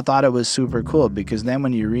 And I thought it was super cool, because then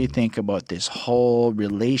when you rethink about this whole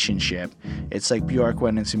relationship, it's like Bjork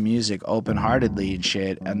went into music open-heartedly and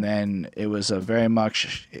shit, and then it was a very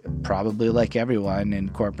much, probably like everyone in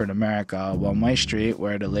corporate America, one-way street,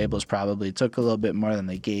 where the labels probably took a little bit more than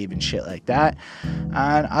they gave and shit like that.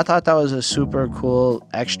 And I thought that was a super cool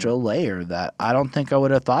extra layer that I don't think I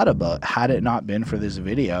would have thought about had it not been for this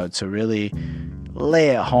video to really lay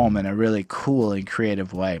it home in a really cool and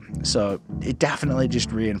creative way. So it definitely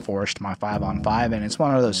just reinforced my 5 on 5, and it's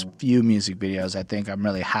one of those few music videos I think I'm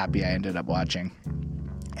really happy I ended up watching.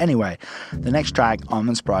 Anyway, the next track on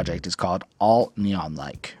this project is called All Neon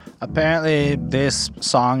Like. Apparently, this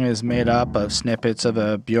song is made up of snippets of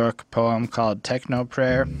a Bjork poem called Techno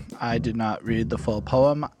Prayer. I did not read the full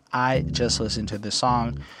poem. I just listened to the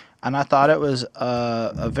song, and I thought it was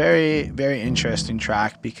a very, very interesting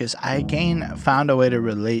track, because I again found a way to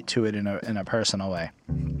relate to it in a personal way.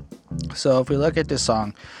 So if we look at this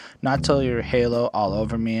song, not till your halo all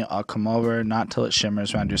over me, I'll come over, not till it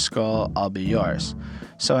shimmers around your skull, I'll be yours.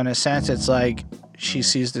 So in a sense, it's like she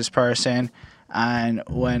sees this person, and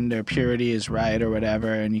when their purity is right or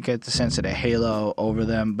whatever, and you get the sense of the halo over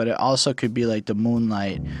them, but it also could be like the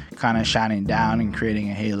moonlight kind of shining down and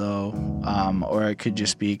creating a halo, or it could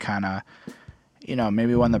just be kind of,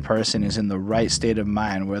 maybe when the person is in the right state of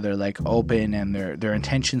mind, where they're like open and their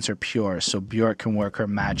intentions are pure, so Bjork can work her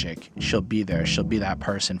magic. She'll be there. She'll be that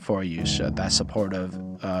person for you. So that supportive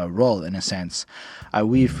role, in a sense. I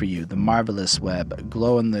weave for you the marvelous web,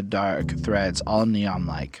 glow in the dark threads, all neon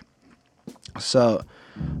like. So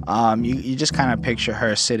you just kind of picture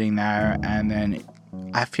her sitting there, and then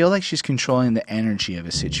I feel like she's controlling the energy of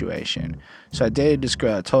a situation. So I dated this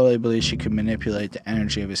girl. I totally believe she could manipulate the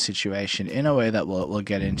energy of a situation in a way that we'll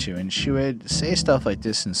get into. And she would say stuff like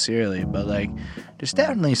this sincerely, but like there's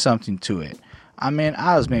definitely something to it. I mean,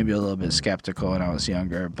 I was maybe a little bit skeptical when I was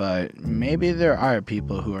younger, but maybe there are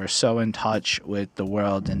people who are so in touch with the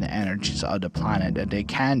world and the energies of the planet that they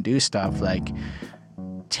can do stuff like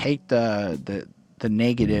take the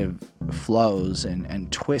negative flows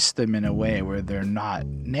and twist them in a way where they're not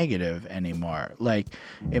negative anymore. Like,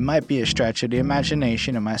 it might be a stretch of the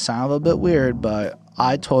imagination, it might sound a little bit weird, but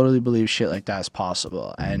I totally believe shit like that is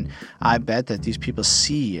possible. And I bet that these people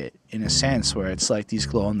see it in a sense where it's like these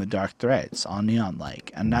glow in the dark threads, all neon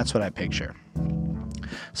like, and that's what I picture.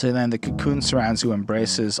 So then the cocoon surrounds you,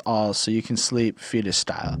 embraces all, so you can sleep fetus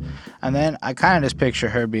style. And then I kind of just picture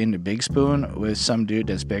her being the big spoon with some dude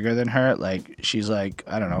that's bigger than her. Like, she's like,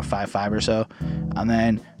 I don't know, 5'5" or so. And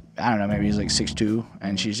then, I don't know, maybe he's like 6'2",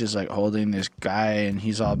 and she's just like holding this guy, and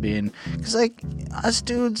he's all being, because like us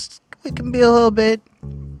dudes, we can be a little bit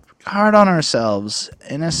hard on ourselves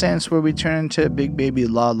in a sense where we turn into big baby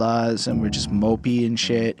la-las and we're just mopey and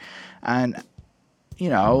shit. And you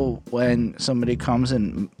know, when somebody comes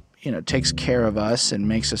and, you know, takes care of us and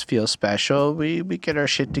makes us feel special, we get our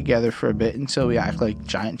shit together for a bit until we act like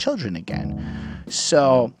giant children again.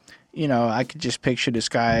 So, you know, I could just picture this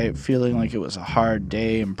guy feeling like it was a hard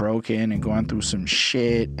day and broken and going through some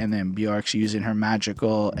shit, and then Bjork's using her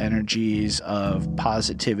magical energies of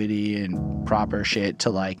positivity and proper shit to,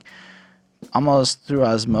 like, almost through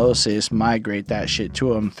osmosis migrate that shit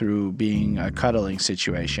to him through being a cuddling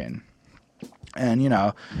situation. And, you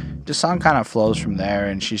know, the song kind of flows from there,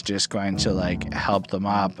 and she's just going to, like, help them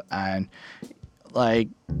up. And, like,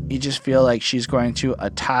 you just feel like she's going to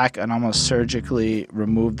attack and almost surgically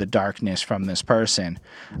remove the darkness from this person.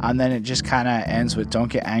 And then it just kind of ends with, don't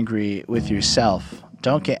get angry with yourself.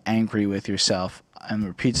 Don't get angry with yourself. And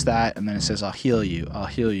repeats that, and then it says, I'll heal you. I'll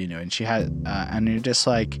heal you. And she had, and you're just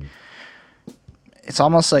like, it's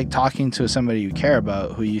almost like talking to somebody you care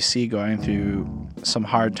about, who you see going through some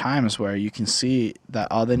hard times, where you can see that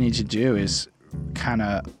all they need to do is kind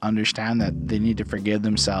of understand that they need to forgive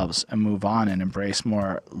themselves and move on and embrace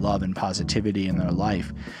more love and positivity in their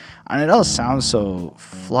life. And it all sounds so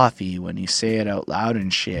fluffy when you say it out loud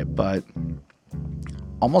and shit, but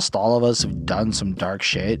almost all of us have done some dark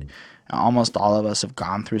shit. Almost all of us have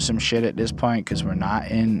gone through some shit at this point, because we're not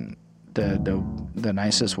in the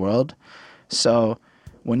nicest world. So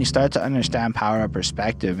when you start to understand power of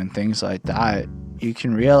perspective and things like that, you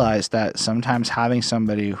can realize that sometimes having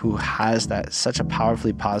somebody who has that such a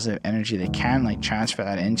powerfully positive energy, they can like transfer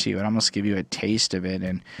that into you and almost give you a taste of it.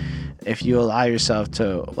 And if you allow yourself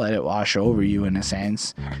to let it wash over you in a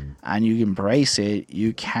sense, and you embrace it,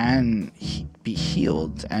 you can be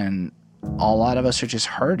healed. And a lot of us are just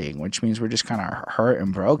hurting, which means we're just kind of hurt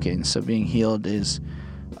and broken. So being healed is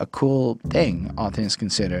a cool thing, all things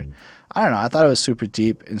considered. I don't know, I thought it was super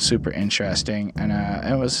deep and super interesting, and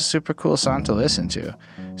it was a super cool song to listen to.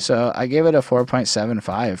 So I gave it a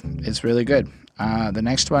 4.75. It's really good. The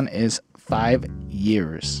next one is 5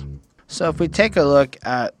 Years. So if we take a look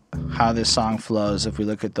at how this song flows, if we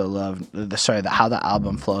look at how the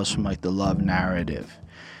album flows from like the love narrative,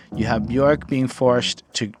 you have Bjork being forced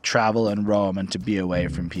to travel and roam and to be away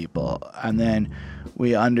from people. And then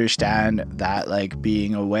we understand that like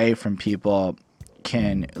being away from people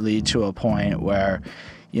can lead to a point where,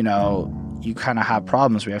 you know, you kind of have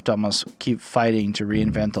problems where you have to almost keep fighting to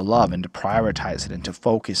reinvent the love and to prioritize it and to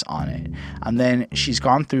focus on it. And then she's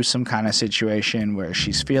gone through some kind of situation where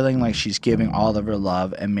she's feeling like she's giving all of her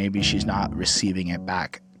love and maybe she's not receiving it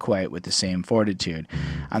back quite with the same fortitude.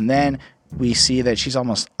 And then we see that she's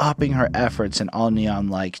almost upping her efforts in all neon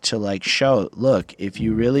like to like show, look, if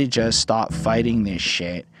you really just stop fighting this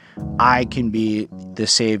shit, I can be the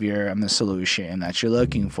savior and the solution that you're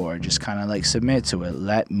looking for. Just kind of like submit to it.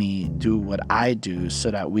 Let me do what I do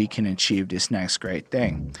so that we can achieve this next great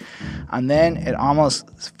thing. And then it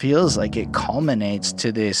almost feels like it culminates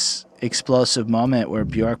to this explosive moment where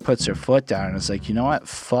Bjork puts her foot down and is like, you know what?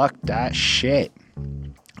 Fuck that shit.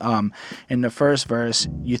 In the first verse,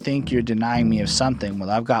 you think you're denying me of something. Well,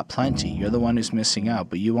 I've got plenty. You're the one who's missing out,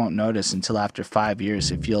 but you won't notice until after 5 years.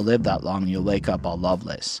 If you'll live that long, you'll wake up all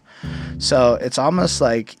loveless. So it's almost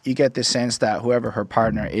like you get the sense that whoever her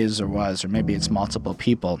partner is or was, or maybe it's multiple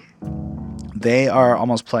people, they are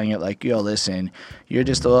almost playing it like, yo, listen, you're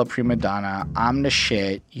just a little prima donna. I'm the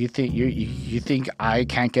shit. You think you think I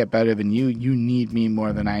can't get better than you. You need me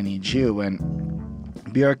more than I need you.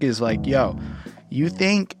 And Bjork is like, yo, you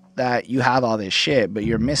think that you have all this shit, but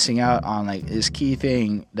you're missing out on like this key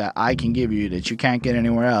thing that I can give you that you can't get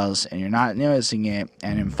anywhere else, and you're not noticing it.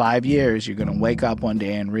 And in 5 years, you're gonna wake up one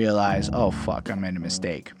day and realize, oh fuck, I made a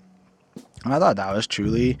mistake. And I thought that was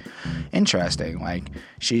truly interesting. Like,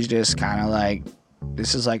 she's just kind of like,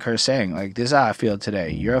 this is like her saying, like, this is how I feel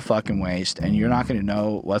today. You're a fucking waste, and you're not gonna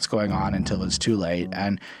know what's going on until it's too late.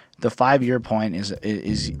 And the 5 year point is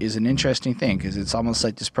an interesting thing, because it's almost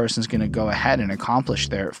like this person's going to go ahead and accomplish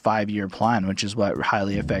their 5 year plan, which is what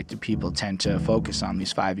highly effective people tend to focus on,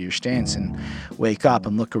 these 5 year stints, and wake up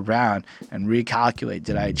and look around and recalculate,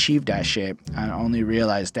 did I achieve that shit? And only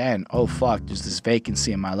realize then, oh fuck, there's this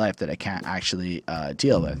vacancy in my life that I can't actually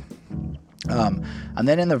deal with. And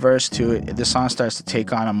then in the verse 2, the song starts to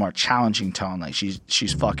take on a more challenging tone. Like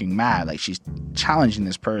she's fucking mad. Like she's challenging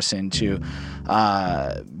this person to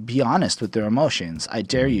be honest with their emotions. I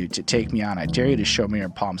dare you to take me on. I dare you to show me your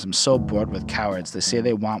palms. I'm so bored with cowards. They say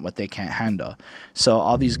they want what they can't handle. So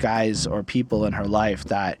all these guys or people in her life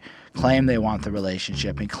that claim they want the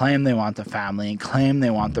relationship and claim they want the family and claim they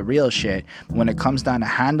want the real shit, when it comes down to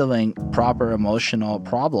handling proper emotional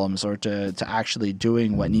problems or to actually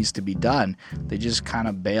doing what needs to be done, they just kind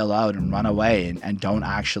of bail out and run away and aren't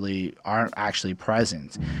actually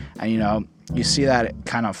present. And you see that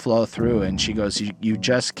kind of flow through, and she goes, you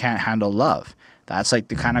just can't handle love. That's like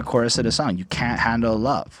the kind of chorus of the song. You can't handle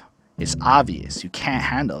love. It's obvious. You can't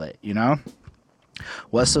handle it,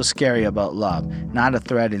 What's so scary about love? Not a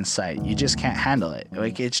threat in sight. You just can't handle it.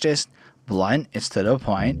 Like, it's just blunt. It's to the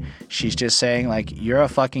point. She's just saying, like, you're a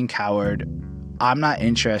fucking coward. I'm not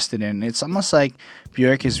interested in. It's almost like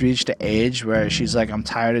Bjork has reached an age where she's like, I'm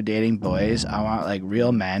tired of dating boys. I want like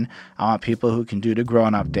real men. I want people who can do the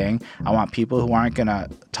grown-up thing. I want people who aren't gonna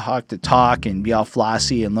talk the talk and be all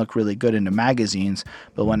flossy and look really good in the magazines.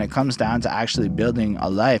 But when it comes down to actually building a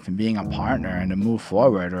life and being a partner and to move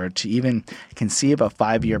forward, or to even conceive a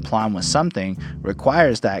 5-year plan with something,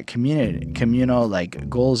 requires that communal like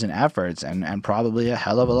goals and efforts and probably a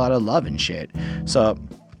hell of a lot of love and shit. So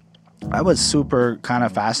I was super kind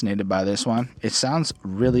of fascinated by this one. It sounds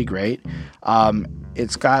really great.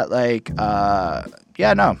 It's got like,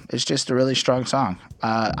 it's just a really strong song.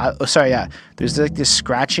 There's like this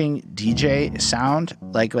scratching DJ sound,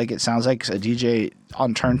 like it sounds like a DJ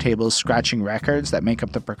on turntables scratching records that make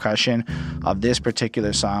up the percussion of this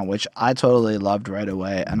particular song, which I totally loved right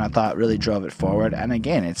away, and I thought really drove it forward. And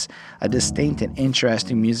again, it's a distinct and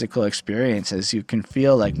interesting musical experience, as you can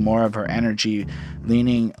feel like more of her energy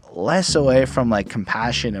leaning less away from like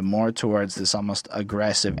compassion and more towards this almost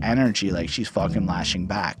aggressive energy, like she's fucking lashing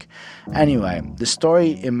back. Anyway, the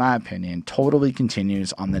story, in my opinion, totally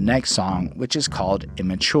continues on the next song, which is called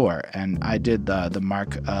Immature, and I did the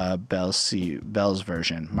Mark Bell's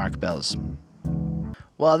version. Mark Bell's.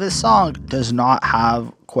 Well, this song does not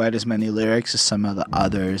have quite as many lyrics as some of the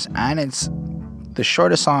others, and it's the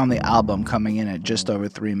shortest song on the album, coming in at just over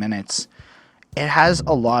 3 minutes. It has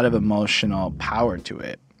a lot of emotional power to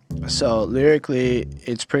it. So lyrically,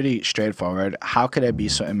 it's pretty straightforward. How could I be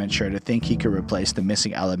so immature to think he could replace the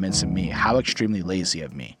missing elements in me? How extremely lazy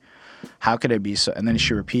of me. How could I be so, and then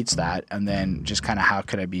she repeats that, and then just kind of, how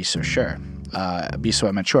could I be so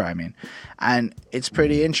immature, and it's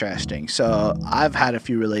pretty interesting. So I've had a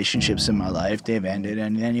few relationships in my life, they've ended,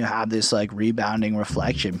 and then you have this like rebounding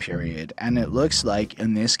reflection period, and it looks like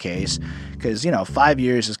in this case, because 5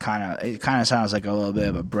 years is kind of sounds like a little bit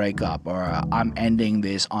of a breakup, or I'm ending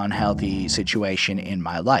this unhealthy situation in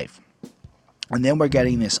my life. And then we're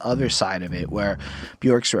getting this other side of it where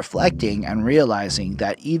Bjork's reflecting and realizing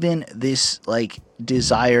that even this like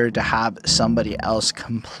desire to have somebody else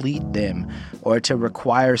complete them, or to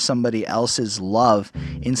require somebody else's love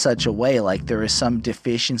in such a way, like there is some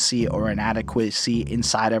deficiency or inadequacy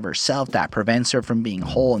inside of herself that prevents her from being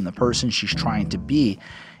whole in the person she's trying to be,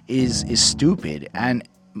 is stupid. And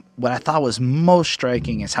what I thought was most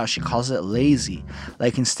striking is how she calls it lazy.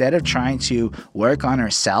 Like, instead of trying to work on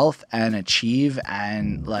herself and achieve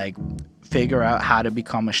and like figure out how to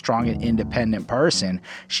become a strong and independent person,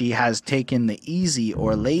 she has taken the easy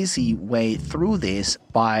or lazy way through this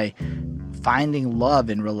by finding love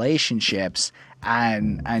in relationships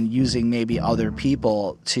and using maybe other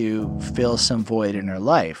people to fill some void in her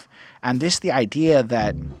life. And the idea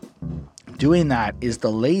that doing that is the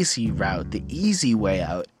lazy route, the easy way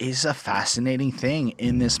out, is a fascinating thing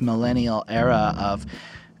in this millennial era of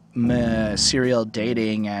serial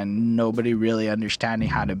dating and nobody really understanding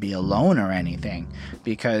how to be alone or anything.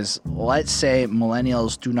 Because let's say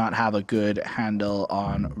millennials do not have a good handle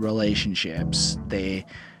on relationships. They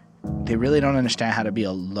really don't understand how to be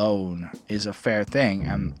alone is a fair thing.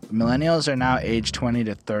 And millennials are now age 20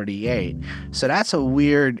 to 38. So that's a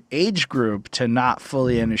weird age group to not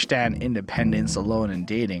fully understand independence, alone, and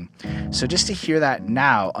dating. So just to hear that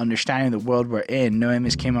now, understanding the world we're in, knowing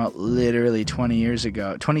this came out literally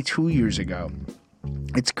 22 years ago,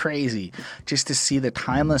 it's crazy just to see the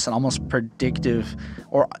timeless and almost predictive,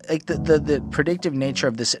 or like the predictive nature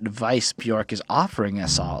of this advice Bjork is offering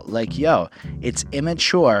us all. Like, yo, it's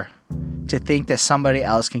immature to think that somebody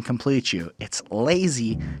else can complete you. It's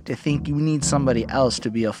lazy to think you need somebody else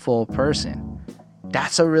to be a full person.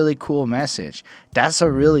 That's a really cool message. That's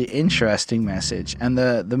a really interesting message. And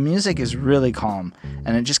the music is really calm,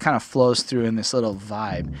 and it just kind of flows through in this little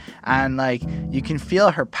vibe. And like you can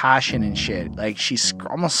feel her passion and shit. Like she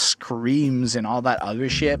almost screams and all that other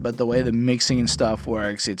shit, but the way the mixing and stuff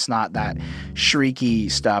works, it's not that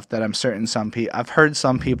shrieky stuff that I'm certain I've heard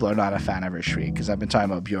some people are not a fan of her shriek, because I've been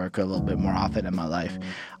talking about Bjork a little bit more often in my life.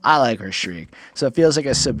 I like her shriek. So it feels like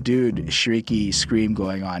a subdued, shrieky scream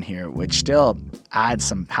going on here, which still adds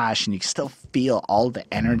some passion. You can still feel all the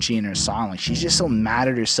energy in her song. Like she's just so mad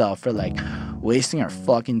at herself for like wasting her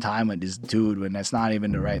fucking time with this dude when that's not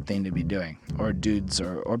even the right thing to be doing. Or dudes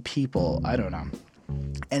or people. I don't know.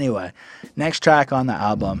 Anyway, next track on the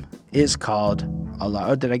album is called Alarm.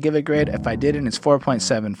 Oh, did I give it a grade? If I didn't, it's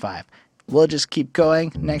 4.75. We'll just keep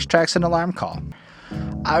going. Next track's an Alarm Call.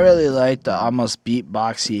 I really like the almost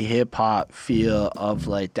beatboxy hip hop feel of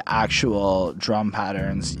like the actual drum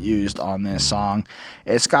patterns used on this song.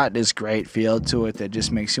 It's got this great feel to it that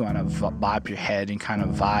just makes you want to bop your head and kind of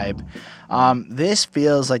vibe. This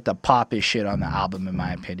feels like the poppest shit on the album in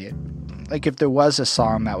my opinion. Like if there was a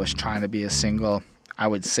song that was trying to be a single, I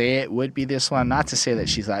would say it would be this one. Not to say that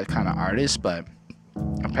she's that kind of artist, but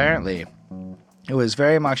apparently it was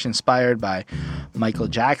very much inspired by Michael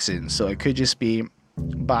Jackson. So it could just be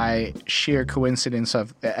by sheer coincidence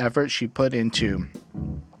of the effort she put into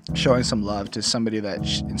showing some love to somebody that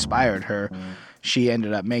inspired her. She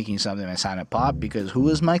ended up making something that sounded pop, because who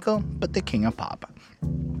is Michael but the king of pop?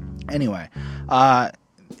 Anyway,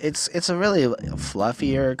 it's a really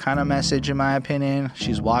fluffier kind of message in my opinion.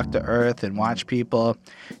 She's walked the earth and watched people.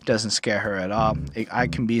 It doesn't scare her at all. I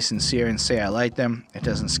can be sincere and say I like them. It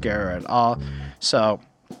doesn't scare her at all. So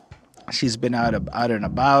she's been out and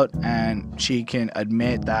about, and she can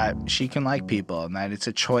admit that she can like people, and that it's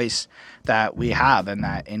a choice that we have, and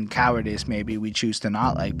that in cowardice maybe we choose to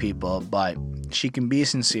not like people. But she can be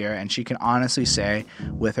sincere, and she can honestly say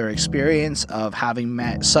with her experience of having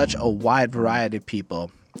met such a wide variety of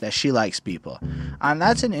people that she likes people. And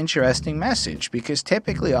that's an interesting message, because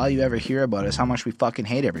typically all you ever hear about is how much we fucking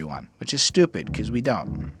hate everyone, which is stupid, because we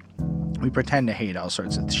don't. We pretend to hate all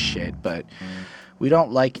sorts of shit, but we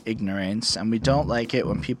don't like ignorance, and we don't like it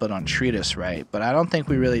when people don't treat us right. But I don't think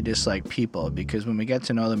we really dislike people, because when we get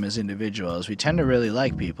to know them as individuals, we tend to really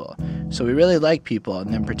like people. So we really like people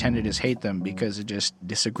and then pretend to just hate them because of just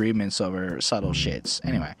disagreements over subtle shits.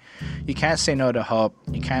 Anyway, you can't say no to hope.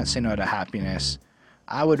 You can't say no to happiness.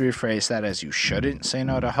 I would rephrase that as you shouldn't say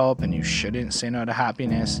no to hope and you shouldn't say no to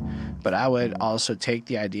happiness. But I would also take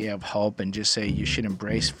the idea of hope and just say you should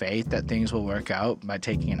embrace faith that things will work out by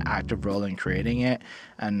taking an active role in creating it,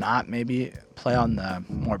 and not maybe play on the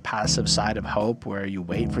more passive side of hope where you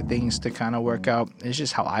wait for things to kind of work out. It's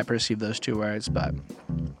just how I perceive those two words. But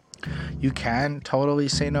you can totally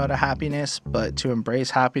say no to happiness, but to embrace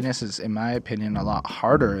happiness is, in my opinion, a lot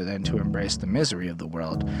harder than to embrace the misery of the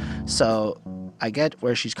world. So I get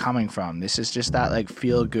where she's coming from. This is just that like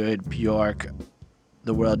feel good Bjork,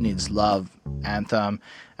 the world needs love anthem,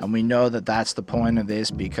 and we know that that's the point of this,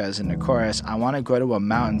 because in the chorus, I want to go to a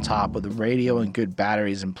mountaintop with a radio and good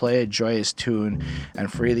batteries and play a joyous tune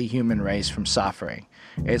and free the human race from suffering.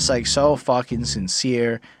 It's like so fucking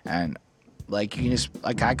sincere, and like you can just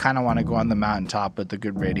like I kind of want to go on the mountaintop with the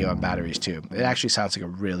good radio and batteries too. It actually sounds like a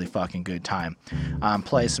really fucking good time.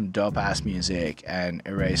 Play some dope ass music and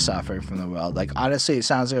erase suffering from the world. Like honestly, it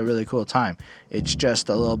sounds like a really cool time. It's just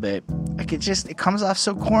a little bit like it comes off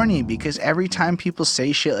so corny, because every time people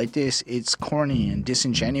say shit like this, it's corny and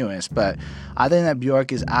disingenuous. But I think that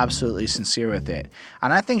Bjork is absolutely sincere with it,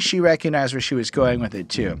 and I think she recognized where she was going with it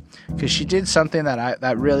too, because she did something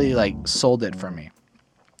that really like sold it for me.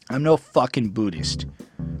 I'm no fucking Buddhist.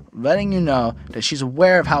 Letting you know that she's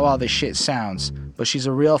aware of how all this shit sounds, but she's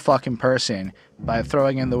a real fucking person by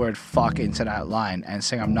throwing in the word fuck into that line and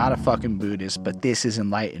saying, I'm not a fucking Buddhist, but this is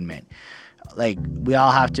enlightenment. Like, we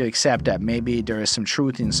all have to accept that maybe there is some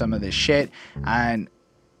truth in some of this shit, and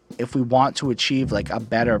if we want to achieve like a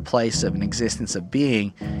better place of an existence of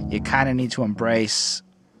being, you kind of need to embrace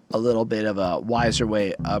a little bit of a wiser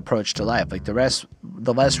way approach to life. Like the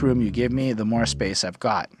less room you give me, the more space I've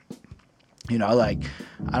got. You know, like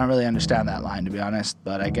I don't really understand that line, to be honest,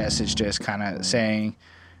 but I guess it's just kind of saying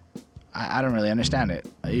I don't really understand it.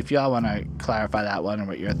 If y'all want to clarify that one and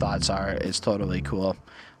what your thoughts are, it's totally cool.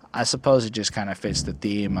 I suppose it just kind of fits the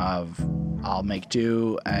theme of I'll make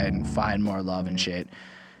do and find more love and shit.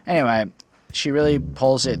 Anyway, she really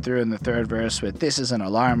pulls it through in the third verse with, this is an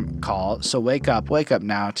alarm call, so wake up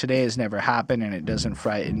now. Today has never happened, and it doesn't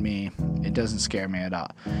frighten me. It doesn't scare me at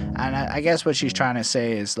all. And I guess what she's trying to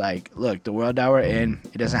say is like, look, the world that we're in,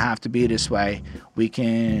 it doesn't have to be this way. We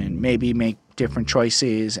can maybe make different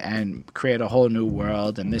choices and create a whole new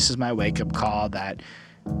world. And this is my wake-up call that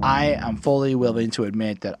I am fully willing to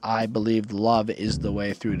admit that I believe love is the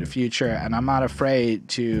way through the future, and I'm not afraid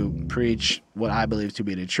to preach what I believe to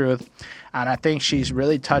be the truth. And I think she's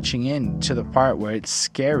really touching in to the part where it's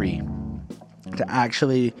scary to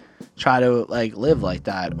actually try to like live like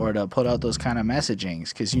that or to put out those kind of messagings,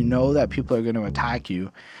 because you know that people are going to attack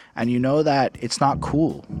you, and you know that it's not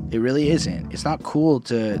cool. It really isn't. It's not cool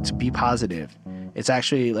to be positive. It's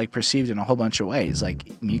actually like perceived in a whole bunch of ways,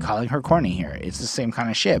 like me calling her corny here. It's the same kind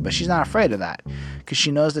of shit, but she's not afraid of that because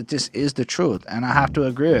she knows that this is the truth, and I have to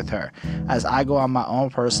agree with her. As I go on my own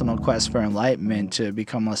personal quest for enlightenment to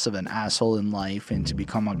become less of an asshole in life and to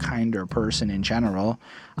become a kinder person in general,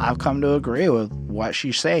 I've come to agree with what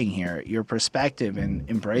she's saying here. Your perspective and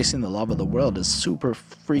embracing the love of the world is super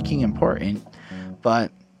freaking important.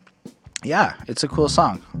 But yeah, it's a cool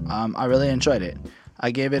song. I really enjoyed it. I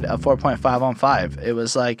gave it a 4.5 on 5. It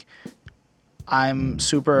was like, I'm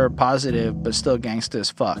super positive but still gangsta as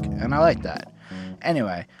fuck, and I like that.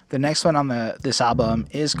 Anyway, the next one on this album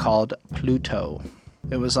is called Pluto.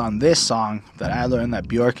 It was on this song that I learned that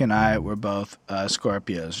Bjork and I were both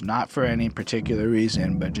Scorpios. Not for any particular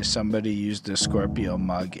reason, but just somebody used the Scorpio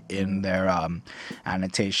mug in their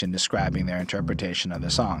annotation describing their interpretation of the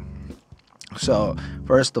song. So,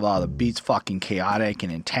 first of all, the beat's fucking chaotic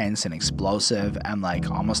and intense and explosive and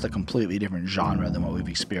like almost a completely different genre than what we've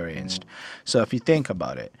experienced. So if you think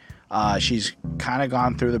about it, she's kind of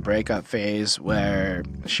gone through the breakup phase where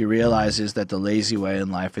she realizes that the lazy way in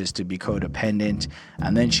life is to be codependent,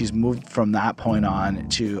 and then she's moved from that point on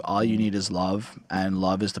to all you need is love, and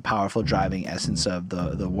love is the powerful driving essence of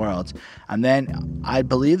the world. And then I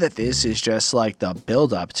believe that this is just like the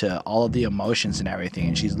build up to all of the emotions and everything,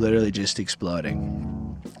 and she's literally just exploding.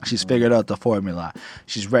 She's figured out the formula.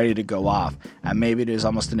 She's ready to go off. And maybe there's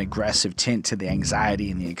almost an aggressive tint to the anxiety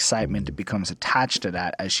and the excitement that becomes attached to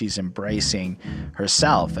that as she's embracing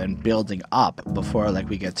herself and building up before like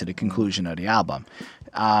we get to the conclusion of the album.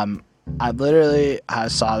 I literally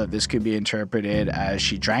saw that this could be interpreted as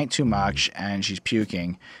she drank too much and she's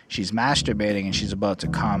puking, she's masturbating and she's about to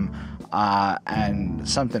come, and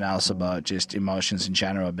something else about just emotions in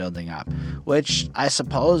general building up, which I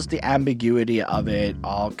suppose the ambiguity of it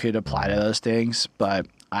all could apply to those things, but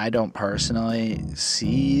I don't personally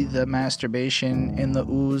see the masturbation in the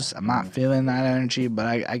ooze. I'm not feeling that energy, but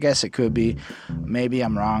I guess it could be. Maybe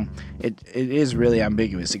I'm wrong. It is really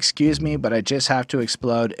ambiguous. Excuse me, but I just have to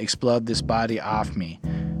explode this body off me.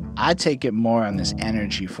 I take it more on this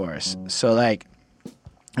energy force. So like,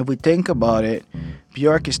 if we think about it,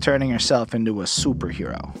 Bjork is turning herself into a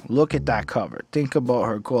superhero. Look at that cover. Think about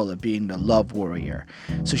her goal of being the love warrior.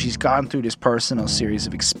 So she's gone through this personal series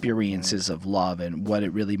of experiences of love and what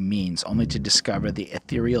it really means, only to discover the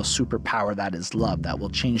ethereal superpower that is love that will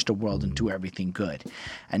change the world and do everything good.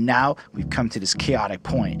 And now we've come to this chaotic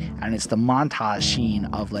point, and it's the montage scene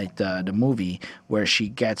of like the movie where she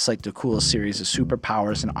gets like the cool series of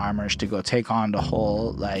superpowers and armors to go take on the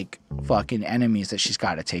whole like fucking enemies that she's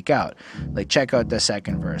got to take out. Like, check out the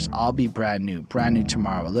second verse. I'll be brand new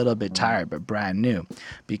tomorrow, a little bit tired but brand new,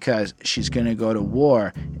 because she's gonna go to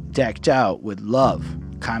war decked out with love,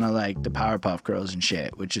 kind of like the Powerpuff Girls and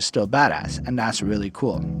shit, which is still badass, and that's really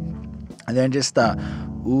cool. And then just the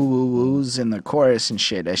oohs in the chorus and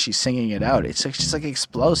shit as she's singing it out, it's like just like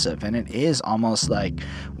explosive, and it is almost like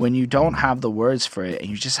when you don't have the words for it and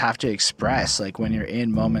you just have to express, like when you're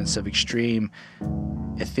in moments of extreme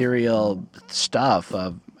ethereal stuff,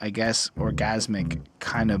 of I guess orgasmic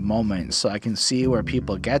kind of moments. So I can see where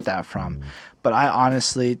people get that from, but I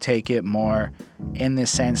honestly take it more in the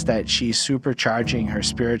sense that she's supercharging her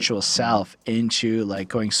spiritual self into like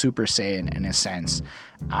going Super Saiyan in a sense.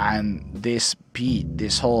 And this beat,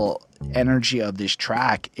 this whole energy of this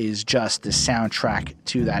track is just the soundtrack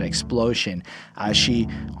to that explosion. She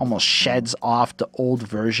almost sheds off the old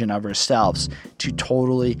version of herself to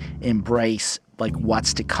totally embrace like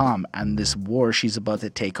what's to come and this war she's about to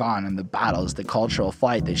take on and the battles, the cultural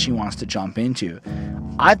fight that she wants to jump into.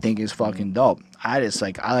 I think is fucking dope. I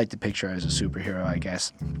like to picture her as a superhero, I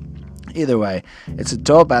guess. Either way, it's a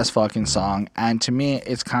dope ass fucking song, and to me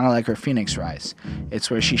it's kind of like her phoenix rise.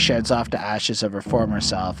 It's where she sheds off the ashes of her former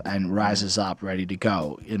self and rises up ready to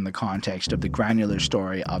go in the context of the granular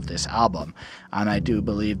story of this album. And I do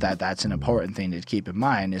believe that that's an important thing to keep in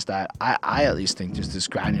mind, is that I at least think there's this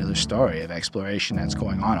granular story of exploration that's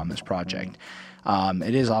going on this project.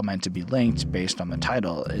 It is all meant to be linked based on the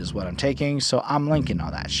title is what I'm taking, so I'm linking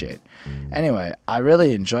all that shit. Anyway, I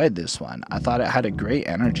really enjoyed this one. I thought it had a great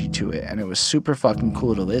energy to it, and it was super fucking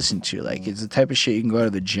cool to listen to. Like, it's the type of shit you can go to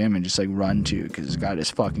the gym and just like run to, because it's got this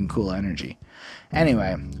fucking cool energy.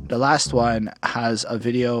 Anyway, the last one has a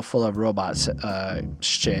video full of robots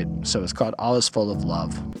shit, so it's called All Is Full of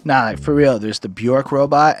Love. Now, like, for real, there's the Bjork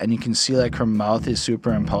robot, and you can see like her mouth is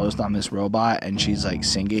superimposed on this robot, and she's like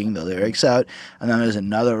singing the lyrics out, and then there's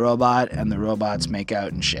another robot, and the robots make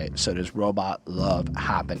out and shit, so there's robot love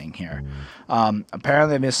happening here.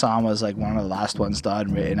 Apparently this song was like one of the last ones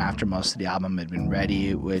done, written after most of the album had been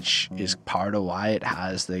ready, which is part of why it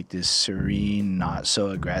has like this serene, not so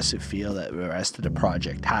aggressive feel that the rest of the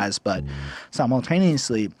project has, but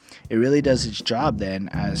simultaneously it really does its job then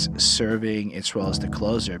as serving its role as the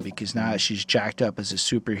closer, because now she's jacked up as a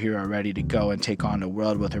superhero ready to go and take on the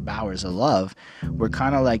world with her powers of love. We're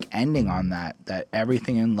kind of like ending on that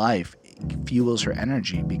everything in life fuels her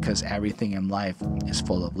energy, because everything in life is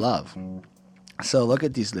full of love. So look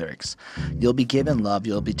at these lyrics. You'll be given love,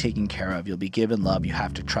 you'll be taken care of. You'll be given love, you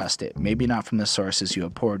have to trust it. Maybe not from the sources you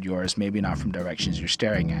have poured yours, maybe not from directions you're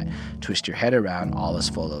staring at. Twist your head around,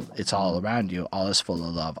 it's all around you. All is full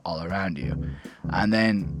of love all around you. And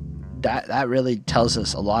then that really tells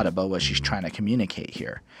us a lot about what she's trying to communicate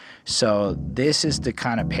here. So this is the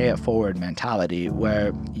kind of pay it forward mentality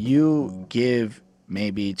where you give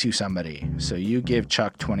maybe to somebody. So you give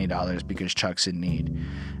Chuck $20 because Chuck's in need,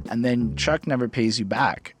 and then Chuck never pays you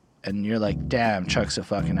back, and you're like, damn, Chuck's a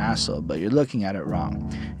fucking asshole, but you're looking at it wrong.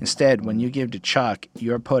 Instead, when you give to Chuck,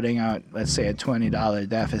 you're putting out, let's say, a $20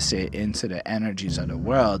 deficit into the energies of the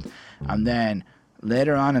world, and then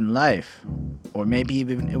later on in life, or maybe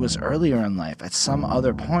even it was earlier in life, at some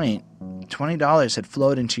other point, $20 had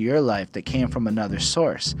flowed into your life that came from another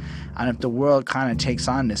source. And if the world kind of takes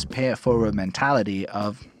on this pay it forward mentality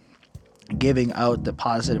of giving out the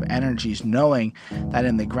positive energies, knowing that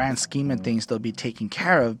in the grand scheme of things they'll be taken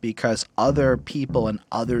care of because other people and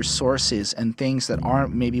other sources and things that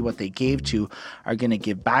aren't maybe what they gave to are going to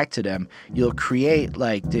give back to them, you'll create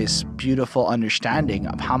like this beautiful understanding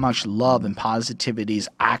of how much love and positivity is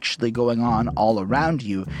actually going on all around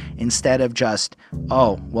you, instead of just,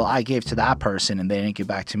 oh, well, I gave to that person and they didn't give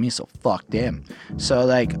back to me, so fuck them. So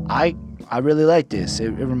like I really like this.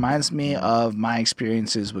 It reminds me of my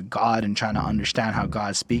experiences with God and trying to understand how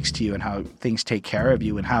God speaks to you and how things take care of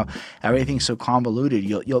you and how everything's so convoluted.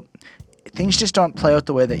 Things just don't play out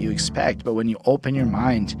the way that you expect. But when you open your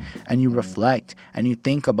mind and you reflect and you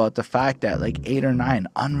think about the fact that like 8 or 9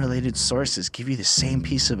 unrelated sources give you the same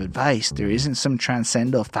piece of advice, there isn't some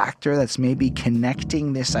transcendental factor that's maybe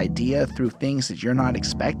connecting this idea through things that you're not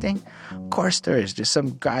expecting. Of course there is. There's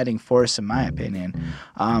some guiding force, in my opinion.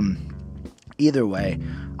 Either way,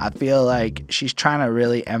 I feel like she's trying to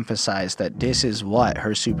really emphasize that this is what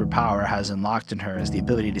her superpower has unlocked in her, is the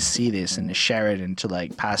ability to see this and to share it and to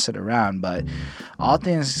like pass it around. But all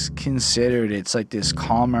things considered, it's like this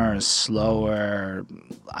calmer, slower,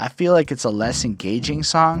 I feel like it's a less engaging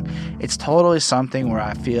song. It's totally something where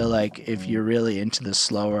I feel like if you're really into the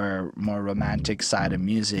slower, more romantic side of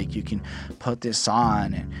music, you can put this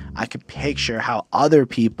on, and I could picture how other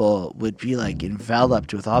people would be like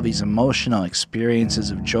enveloped with all these emotional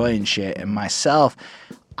experiences of joy and shit. And myself,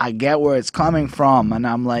 I get where it's coming from, and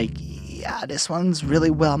I'm like, yeah, this one's really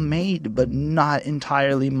well made, but not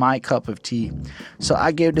entirely my cup of tea. So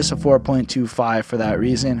I gave this a 4.25 for that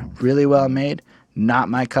reason. Really well made, not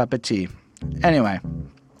my cup of tea. Anyway,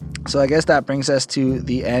 so I guess that brings us to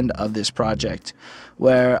the end of this project,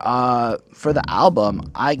 where for the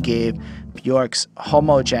album, I gave Bjork's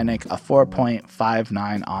Homogenic a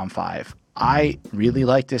 4.59 on 5. I really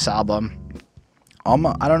like this album.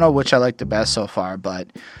 I don't know which I like the best so far, but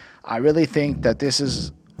I really think that this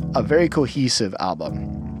is a very cohesive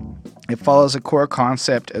album. It follows a core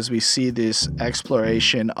concept as we see this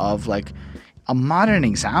exploration of like a modern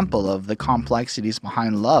example of the complexities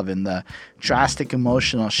behind love and the drastic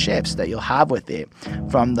emotional shifts that you'll have with it,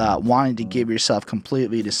 from the wanting to give yourself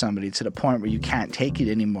completely to somebody to the point where you can't take it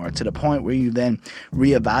anymore, to the point where you then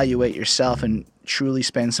reevaluate yourself and truly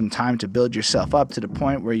spend some time to build yourself up to the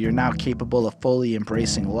point where you're now capable of fully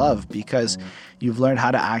embracing love because you've learned how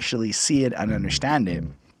to actually see it and understand it.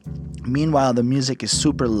 Meanwhile, the music is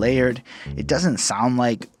super layered. It doesn't sound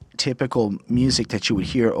like typical music that you would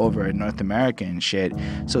hear over in North America and shit.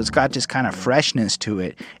 So it's got this kind of freshness to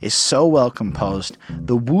it. It's so well composed.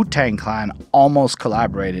 The Wu-Tang Clan almost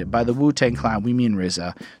collaborated. By the Wu-Tang Clan, we mean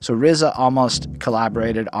RZA. So RZA almost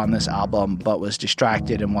collaborated on this album, but was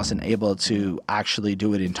distracted and wasn't able to actually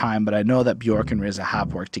do it in time. But I know that Bjork and RZA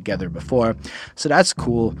have worked together before, so that's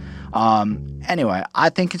cool. Anyway, I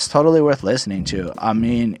think it's totally worth listening to. I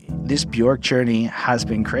mean, this Bjork journey has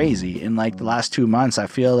been crazy. In like the last 2 months, I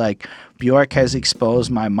feel like Bjork has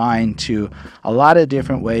exposed my mind to a lot of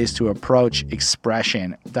different ways to approach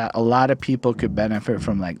expression that a lot of people could benefit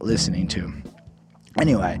from like listening to.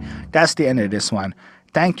 Anyway, that's the end of this one.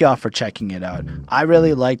 Thank y'all for checking it out. I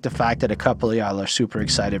really like the fact that a couple of y'all are super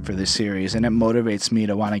excited for this series, and it motivates me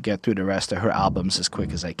to want to get through the rest of her albums as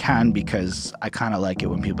quick as I can, because I kind of like it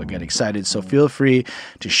when people get excited. So feel free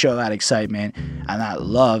to show that excitement and that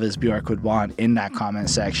love, as Bjork would want, in that comment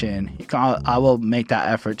section. I will make that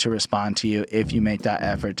effort to respond to you if you make that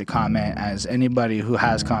effort to comment, as anybody who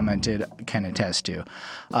has commented can attest to.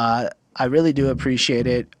 I really do appreciate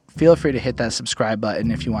it. Feel free to hit that subscribe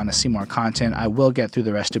button if you want to see more content. I will get through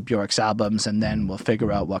the rest of Bjork's albums, and then we'll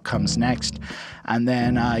figure out what comes next. And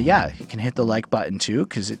then, you can hit the like button too,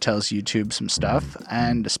 because it tells YouTube some stuff.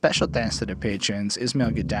 And a special thanks to the patrons: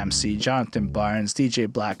 Ismail Gadamsi, Jonathan Barnes,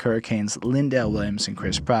 DJ Black Hurricanes, Lindell Williams, and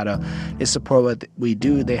Chris Prado. They support what we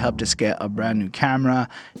do. They helped us get a brand new camera.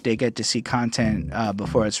 They get to see content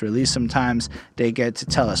before it's released sometimes. They get to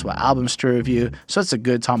tell us what albums to review. So it's a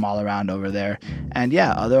good time all around over there. And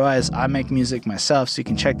otherwise, I make music myself, so you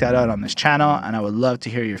can check that out on this channel, and I would love to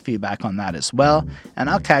hear your feedback on that as well. And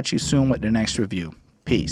I'll catch you soon with the next review.